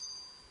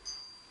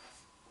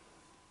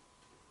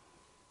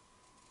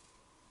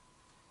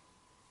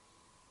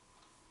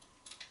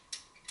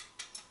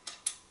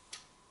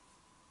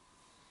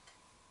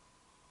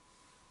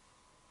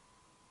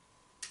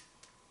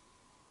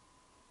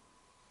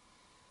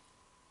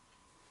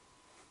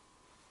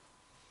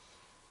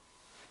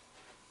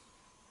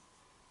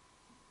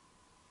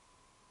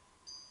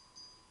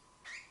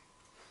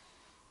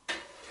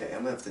Okay,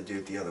 I'm going to have to do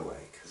it the other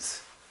way,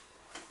 because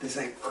this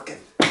ain't working.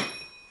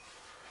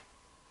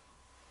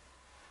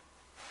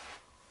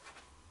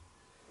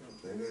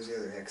 goes the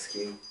other hex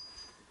key.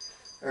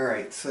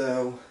 Alright,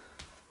 so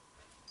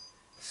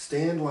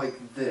stand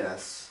like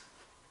this.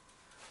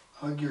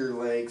 Hug your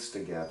legs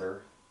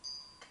together.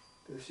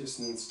 This just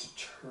needs to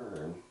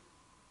turn.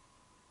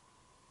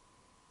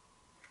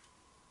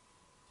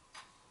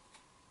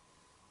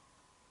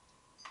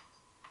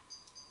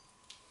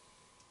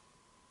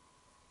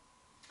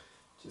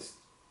 Just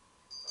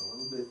a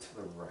little bit to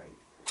the right.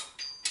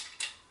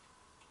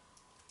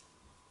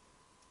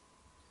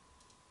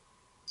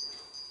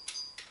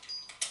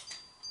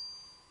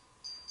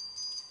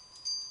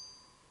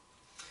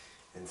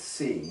 And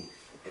see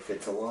if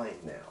it's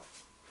aligned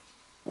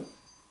now.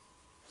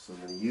 So I'm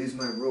going to use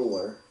my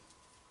ruler,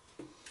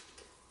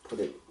 put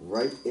it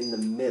right in the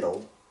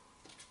middle,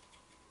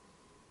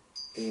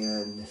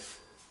 and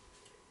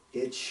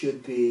it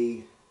should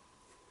be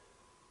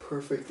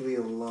perfectly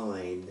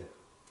aligned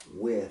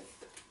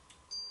with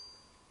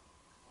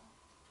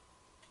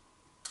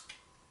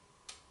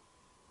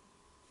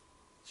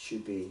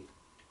should be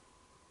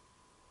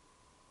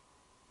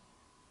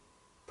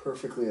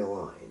perfectly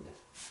aligned,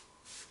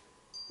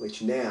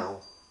 which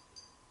now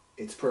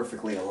it's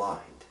perfectly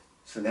aligned.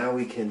 So now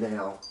we can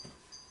now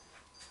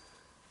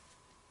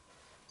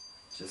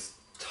just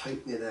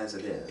tighten it as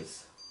it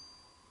is.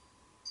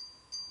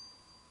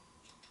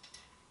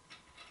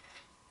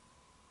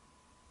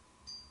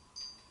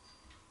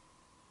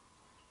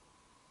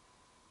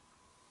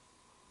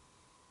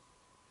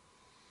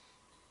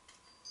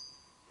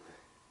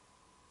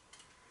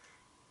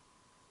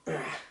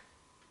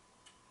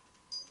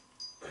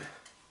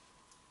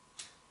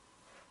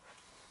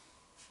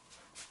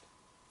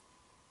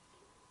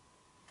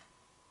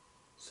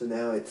 So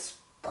now it's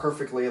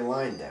perfectly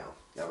aligned now.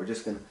 Now we're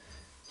just going to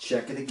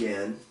check it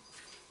again.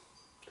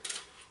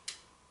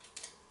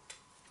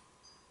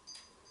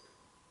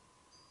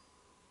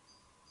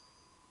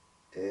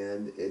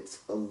 And it's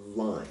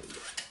aligned.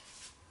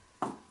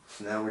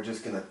 So now we're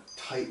just going to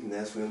tighten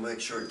this. We'll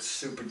make sure it's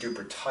super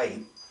duper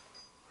tight.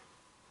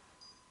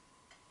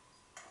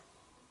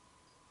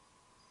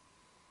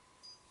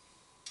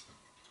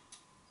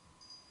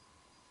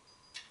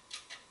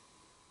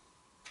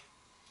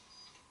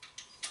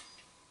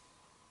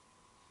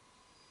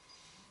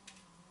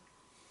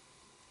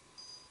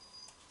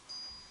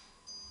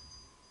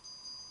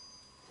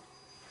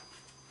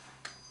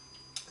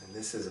 And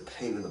this is a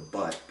pain in the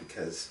butt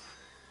because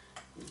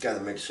you've got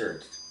to make sure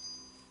it's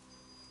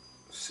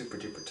super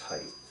duper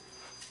tight.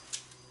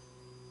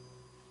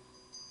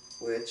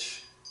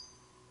 Which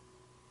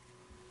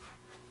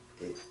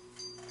it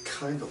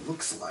kind of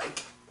looks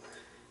like.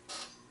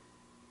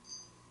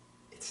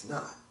 It's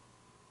not.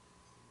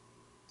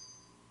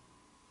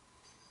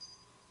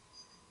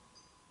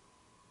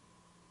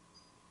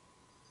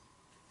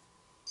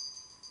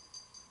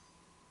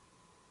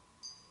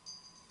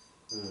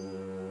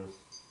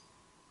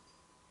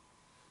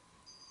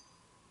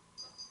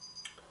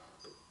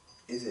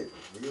 Is it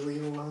really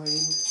aligned?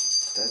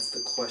 That's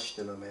the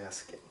question I'm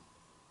asking.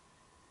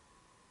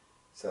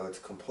 So it's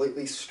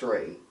completely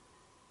straight.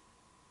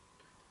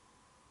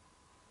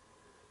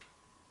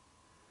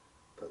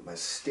 But my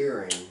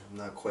steering, I'm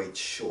not quite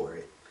sure.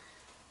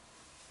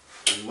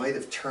 We might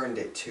have turned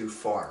it too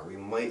far. We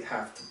might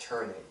have to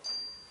turn it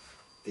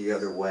the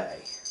other way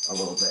a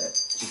little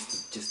bit.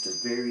 Just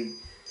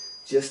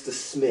a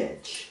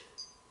smidge.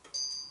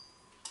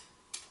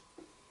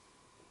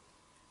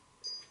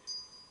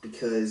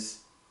 Because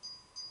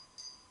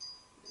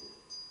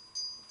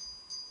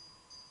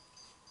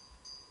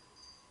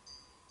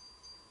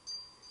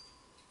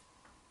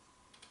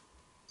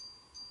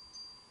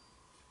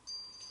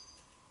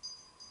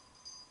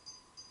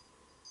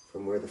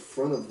from where the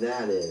front of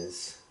that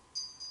is,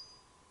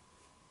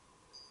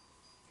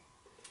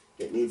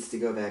 it needs to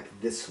go back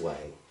this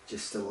way,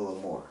 just a little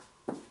more.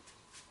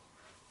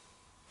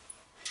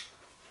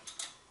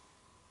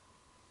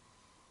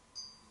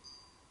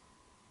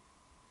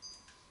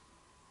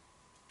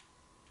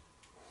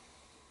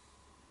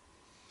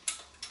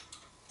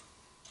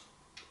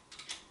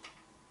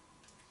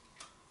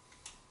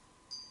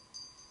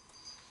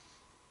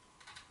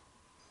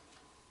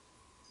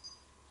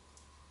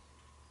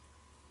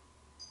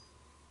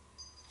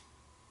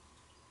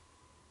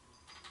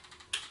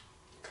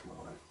 Come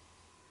on.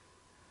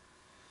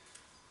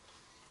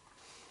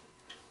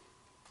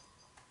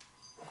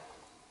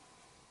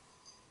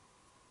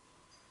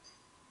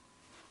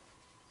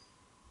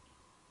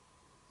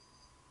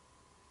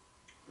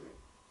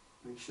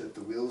 Make sure that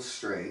the wheel's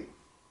straight.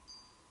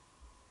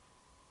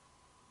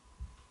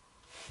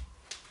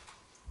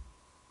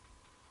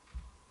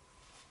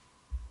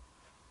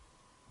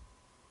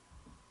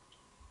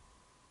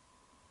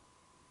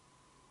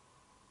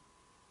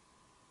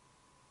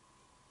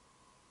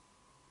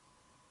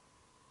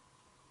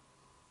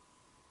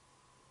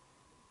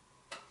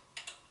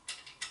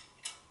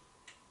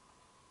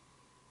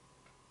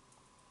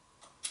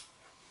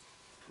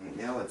 Right,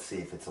 now let's see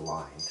if it's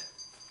aligned.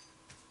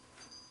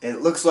 And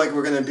it looks like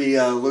we're going to be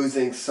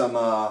losing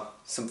some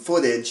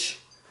footage.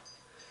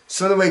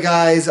 So anyway,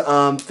 guys,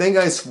 thank you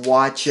guys for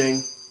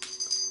watching.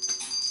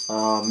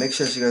 Make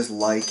sure you guys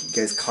like, you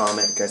guys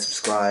comment, you guys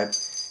subscribe.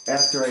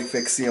 After I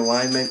fix the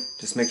alignment,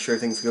 just make sure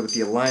everything's good with the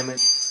alignment.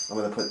 I'm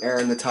going to put air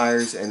in the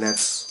tires, and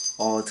that's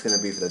all it's going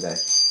to be for the day.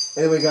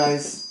 Anyway,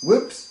 guys,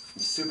 whoops,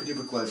 I'm super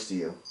duper close to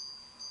you.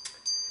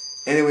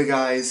 Anyway,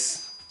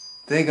 guys,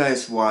 thank you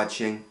guys for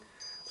watching.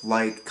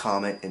 Like,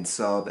 comment, and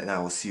sub, and I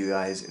will see you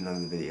guys in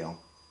another video.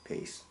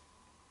 Peace.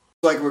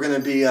 Looks like we're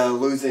going to be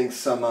losing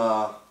some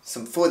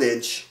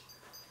footage.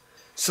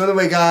 So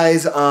anyway,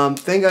 guys,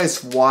 thank you guys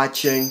for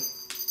watching.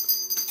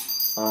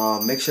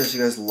 Make sure you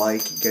guys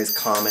like, you guys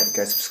comment, you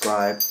guys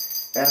subscribe.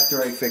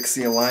 After I fix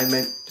the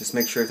alignment, just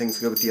make sure everything's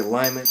good with the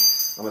alignment.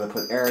 I'm going to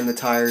put air in the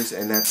tires,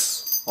 and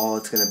that's all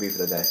it's going to be for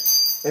the day.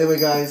 Anyway,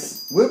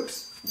 guys,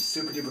 whoops, I'm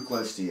super duper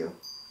close to you.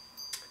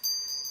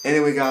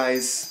 Anyway,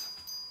 guys,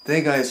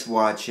 thank you guys for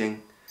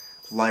watching.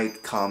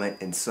 Like, comment,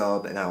 and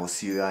sub, and I will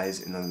see you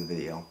guys in another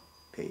video.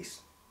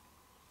 Peace.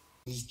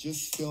 I was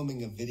just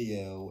filming a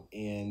video,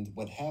 and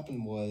what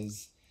happened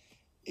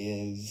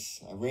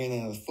is I ran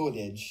out of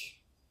footage,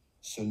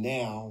 so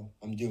now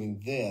I'm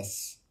doing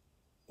this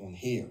on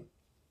here.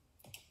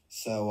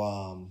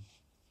 So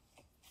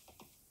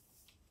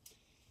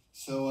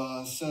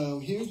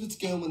here's what's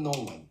going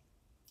on.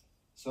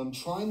 So I'm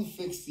trying to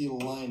fix the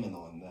alignment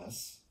on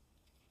this.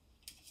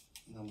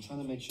 And I'm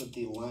trying to make sure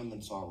the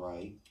alignment's all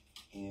right.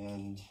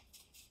 And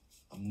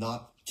I'm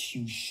not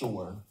too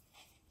sure.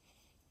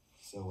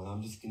 So what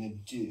I'm just going to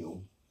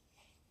do,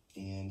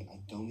 and I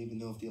don't even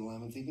know if the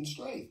alignment's even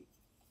straight.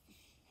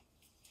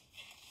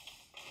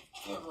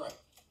 All right.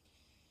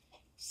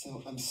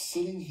 So I'm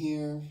sitting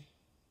here.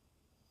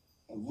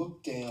 I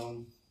look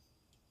down.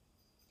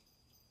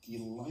 The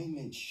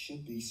alignment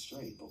should be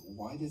straight, but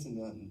why does it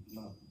not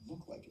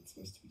look like it's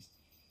supposed to be?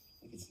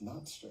 Like it's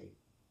not straight.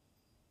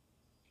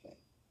 Okay.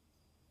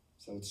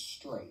 So it's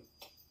straight.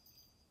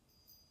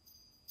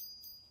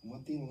 And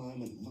what the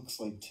alignment looks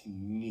like to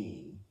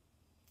me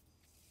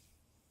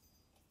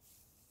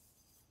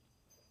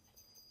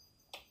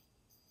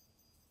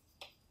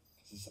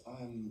is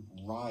I'm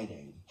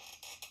riding,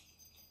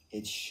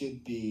 it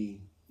should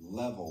be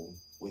level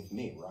with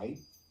me, right?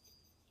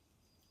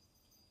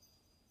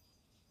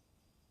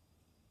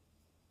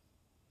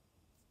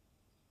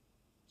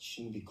 It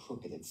shouldn't be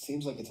crooked. It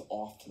seems like it's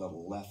off to the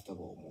left a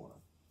little more.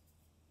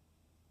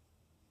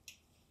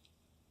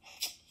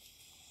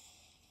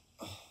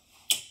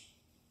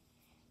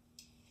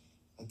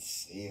 Let's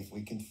see if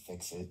we can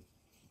fix it.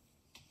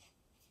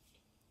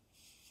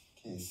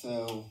 Okay,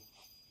 so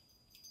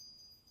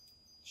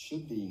it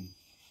should be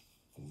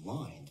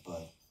aligned,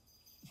 but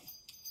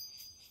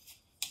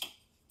I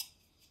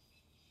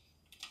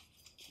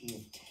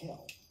can't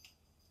tell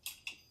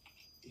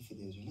if it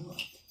is or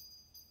not.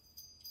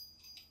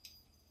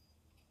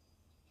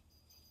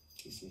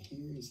 Okay, so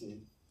here is the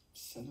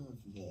center of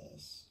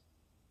this.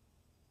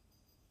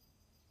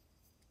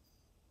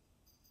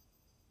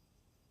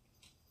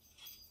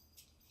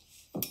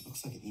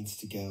 Looks like it needs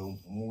to go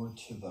more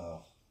to the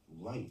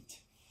right,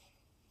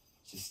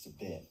 just a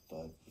bit,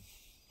 but I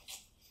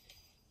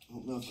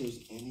don't know if there's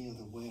any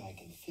other way I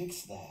can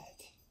fix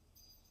that.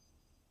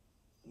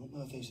 I don't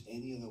know if there's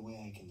any other way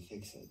I can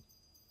fix it,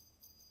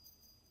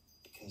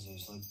 because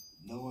there's like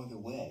no other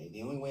way.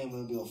 The only way I'm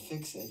going to be able to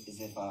fix it is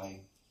if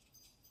I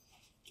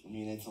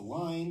mean, it's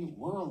aligned,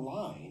 we're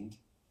aligned,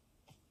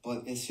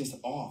 but it's just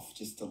off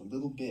just a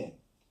little bit.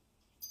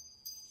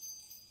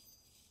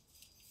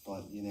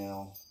 But, you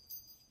know,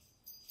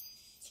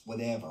 it's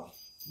whatever,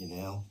 you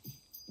know.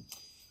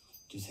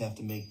 Just have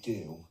to make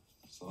do.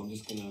 So I'm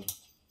just going to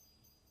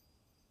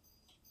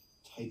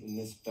tighten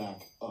this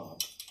back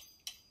up.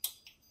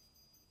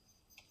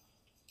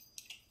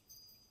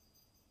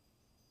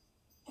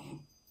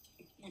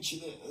 Which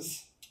it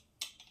is.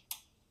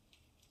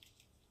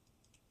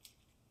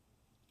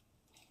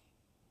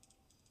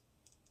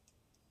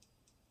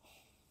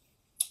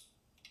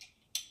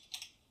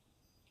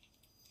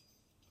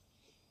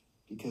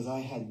 Because I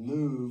had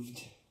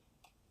moved,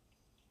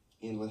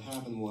 and what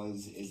happened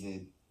is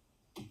it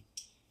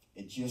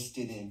just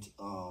didn't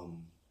go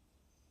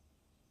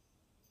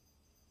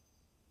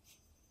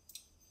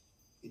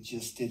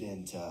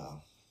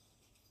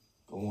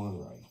on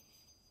right.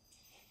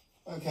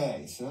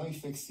 Okay, so now we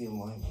fix the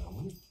alignment. I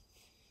wonder if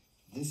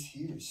this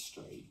here is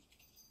straight.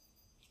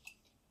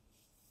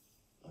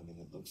 I mean,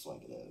 it looks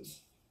like it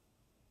is.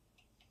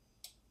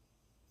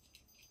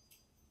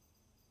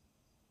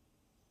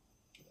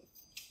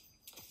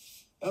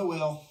 Oh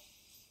well.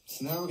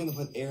 So now we're going to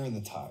put air in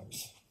the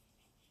tires.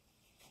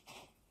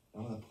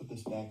 I'm going to put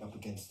this back up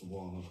against the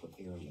wall. I'm going to put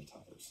air in the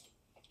tires.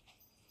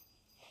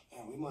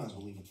 Yeah, we might as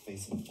well leave it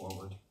facing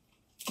forward.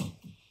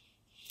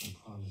 The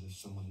problem is if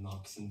someone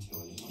knocks into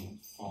it, it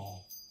might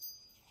fall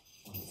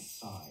on the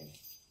side.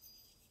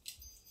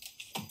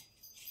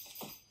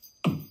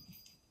 There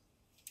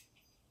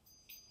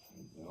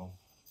we go.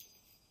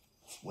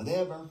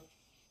 Whatever.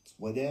 It's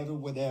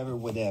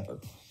whatever.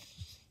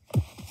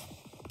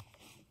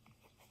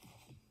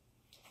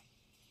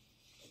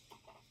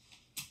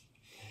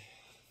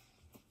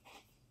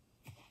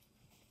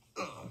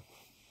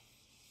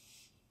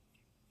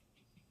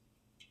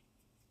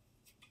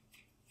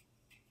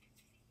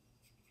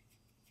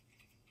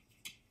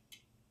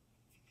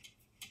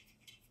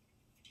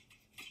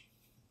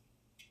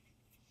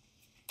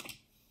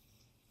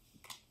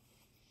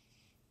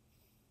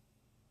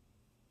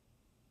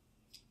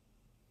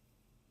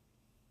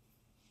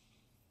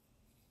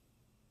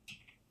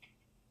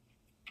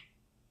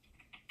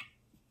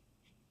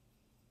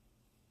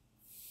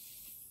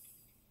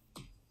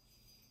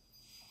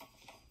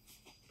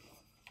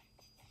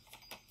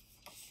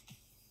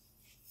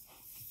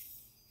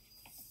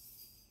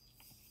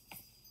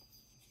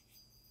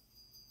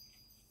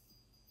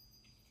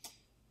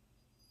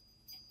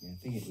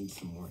 think it needs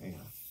some more air.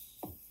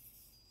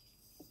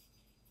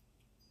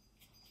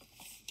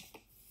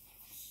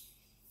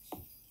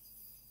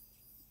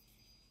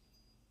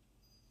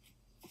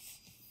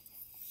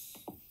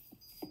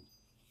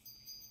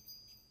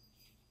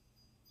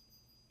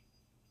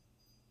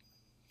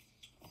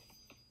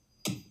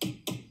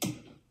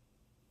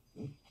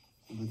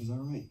 Seems like it's all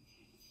right.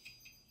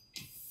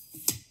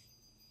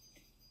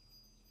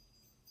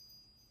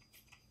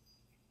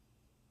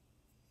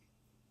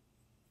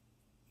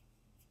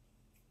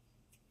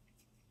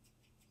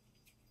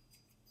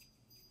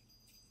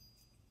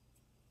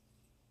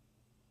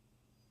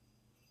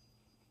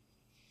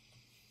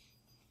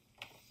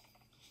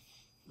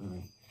 All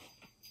right.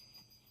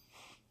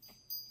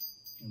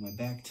 And my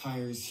back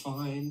tire is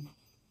fine,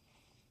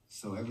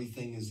 so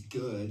everything is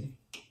good.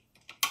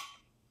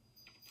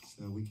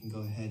 So we can go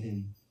ahead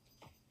and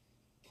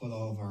put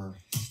all of our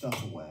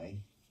stuff away.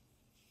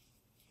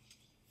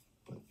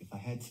 But if I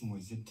had some more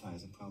zip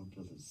ties, I'd probably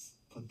be able to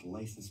put the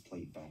license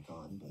plate back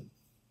on, but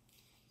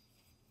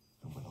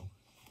oh well.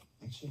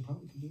 Actually, I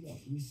probably could do that.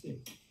 Let me see.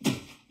 Do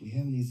we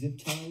have any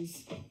zip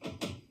ties?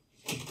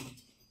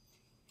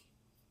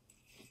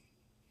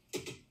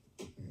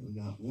 Alright, we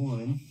got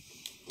one.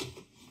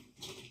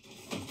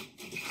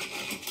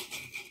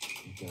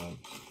 We got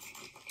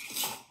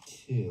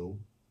two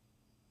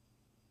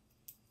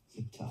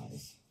zip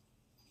ties.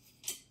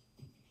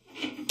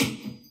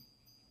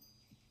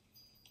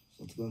 So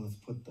let's go and let's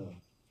put the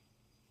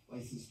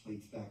license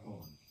plates back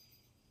on.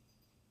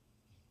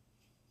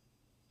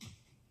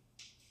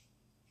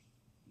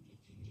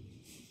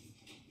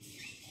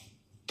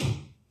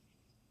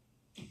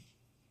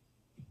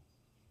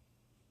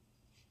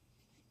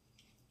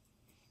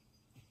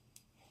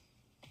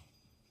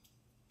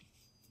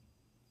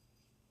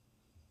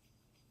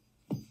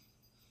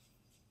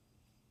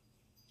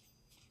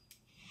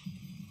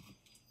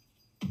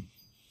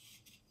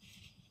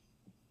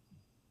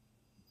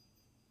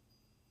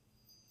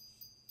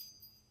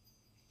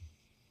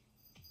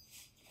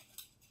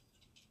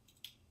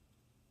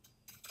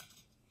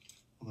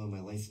 Although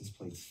my license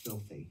plate's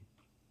filthy,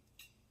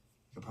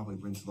 I could probably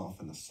rinse it off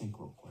in the sink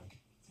real quick.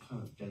 It's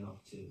kind of bent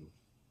up too.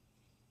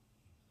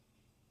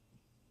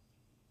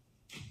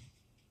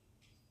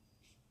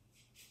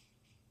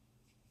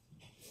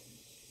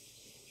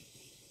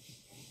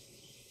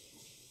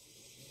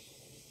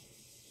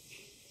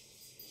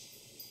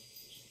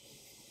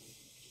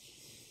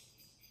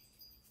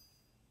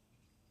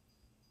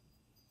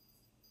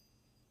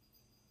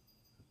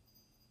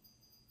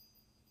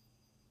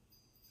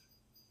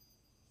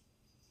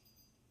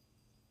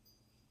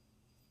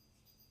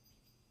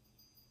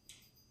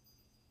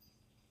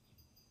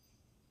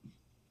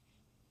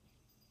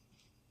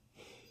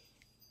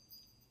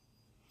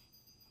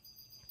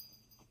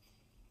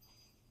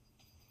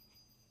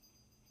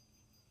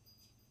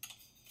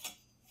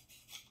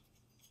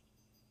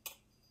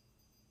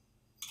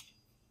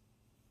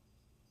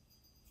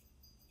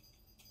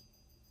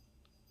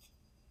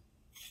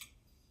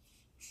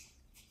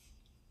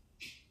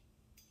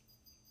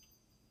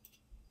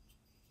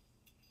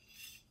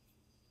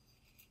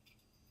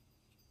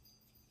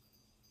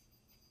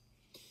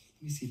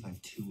 Let me see if I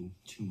have two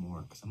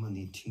more, because I'm gonna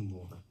need two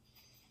more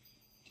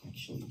to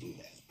actually do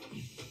that.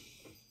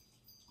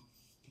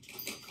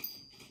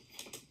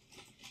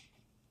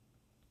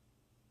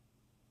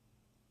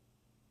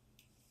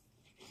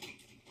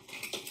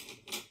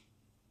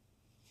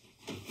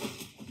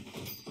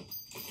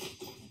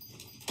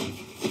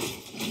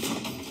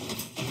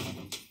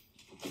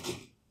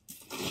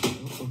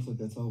 Well, looks like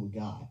that's all we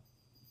got.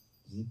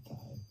 Zip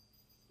tie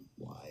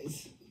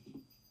wise.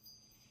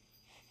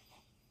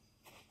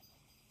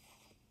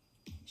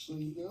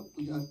 Actually, nope,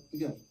 we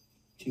got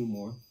two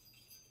more.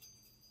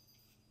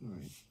 All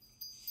right.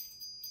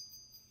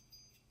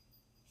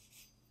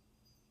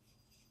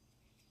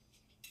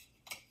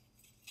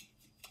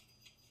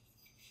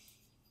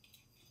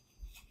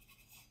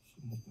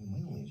 We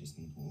might only just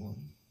need one.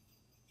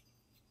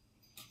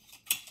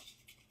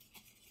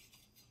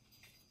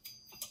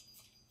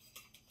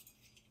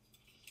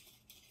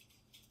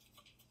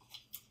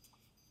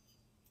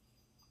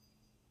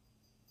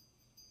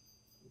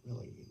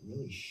 It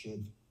really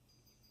should.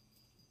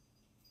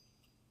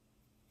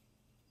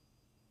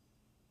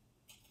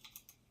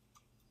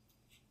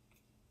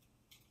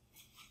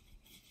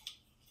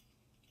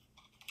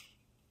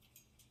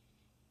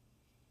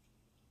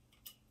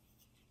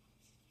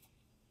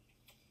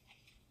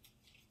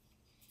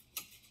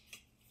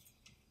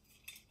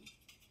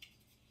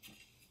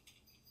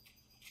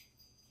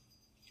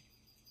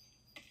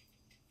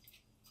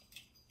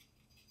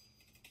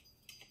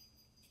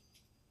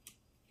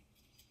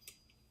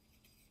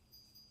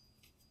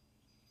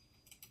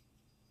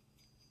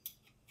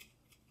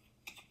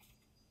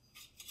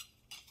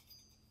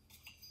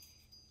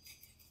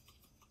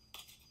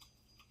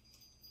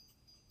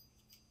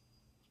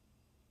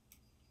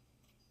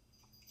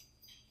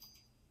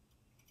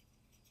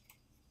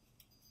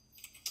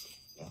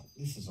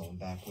 This is on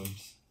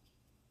backwards.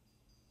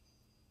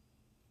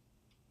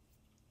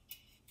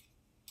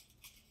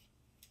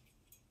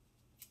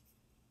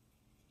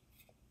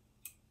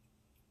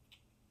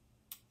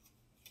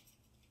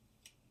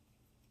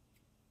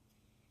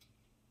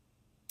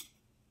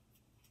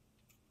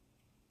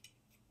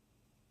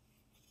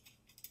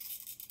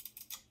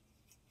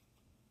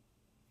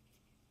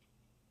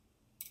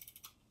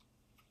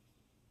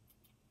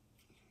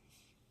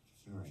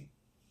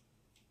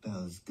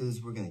 as good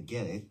as we're going to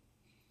get it.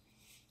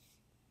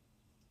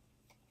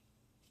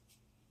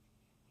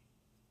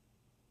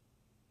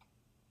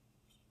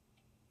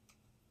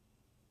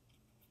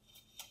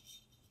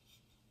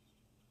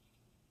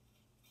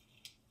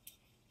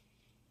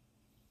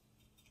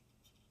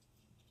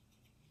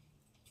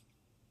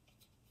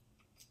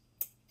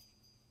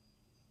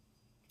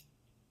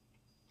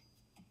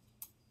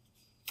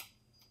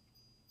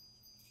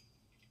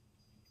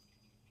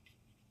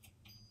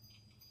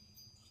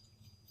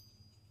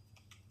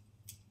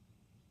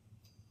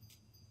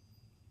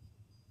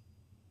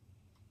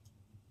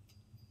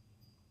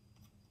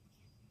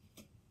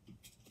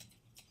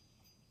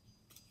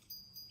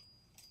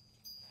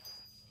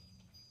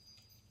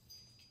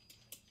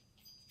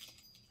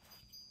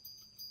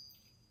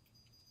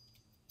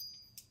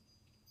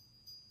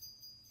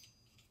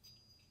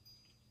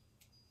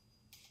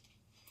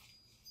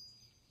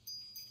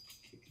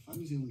 If I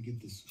was able to get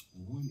this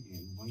one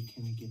in, why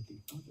can't I get the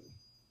other?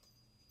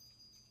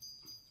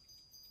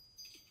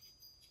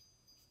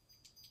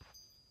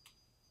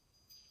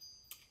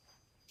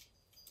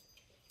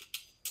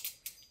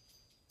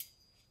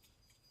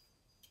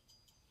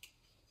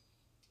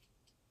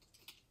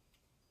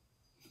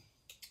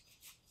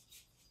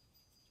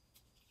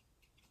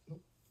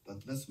 Nope,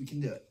 but the best we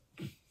can do it.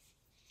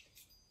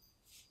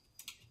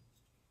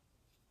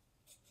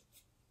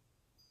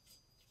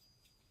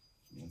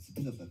 Yeah, it's a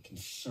bit of a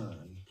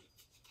concern.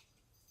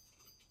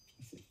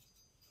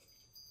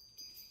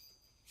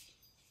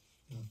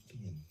 Not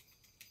being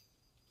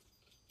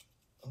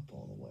up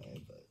all the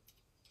way,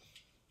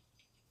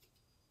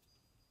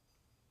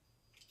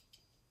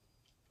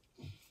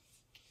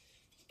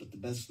 but the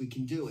best we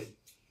can do it.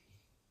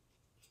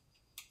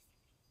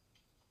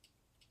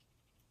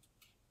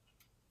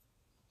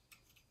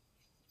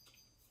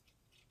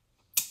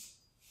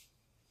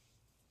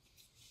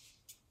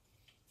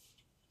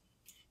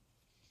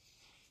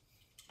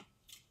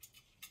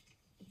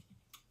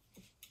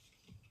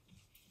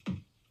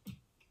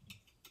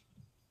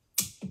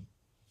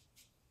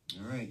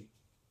 All right,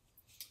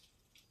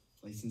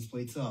 license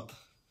plate's up.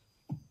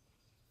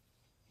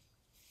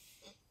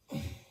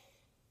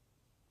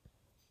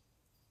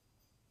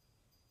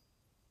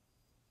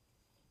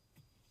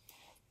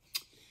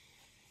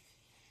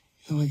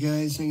 Anyway,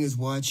 guys, thank you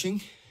for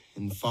watching,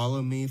 and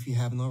follow me if you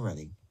haven't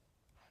already.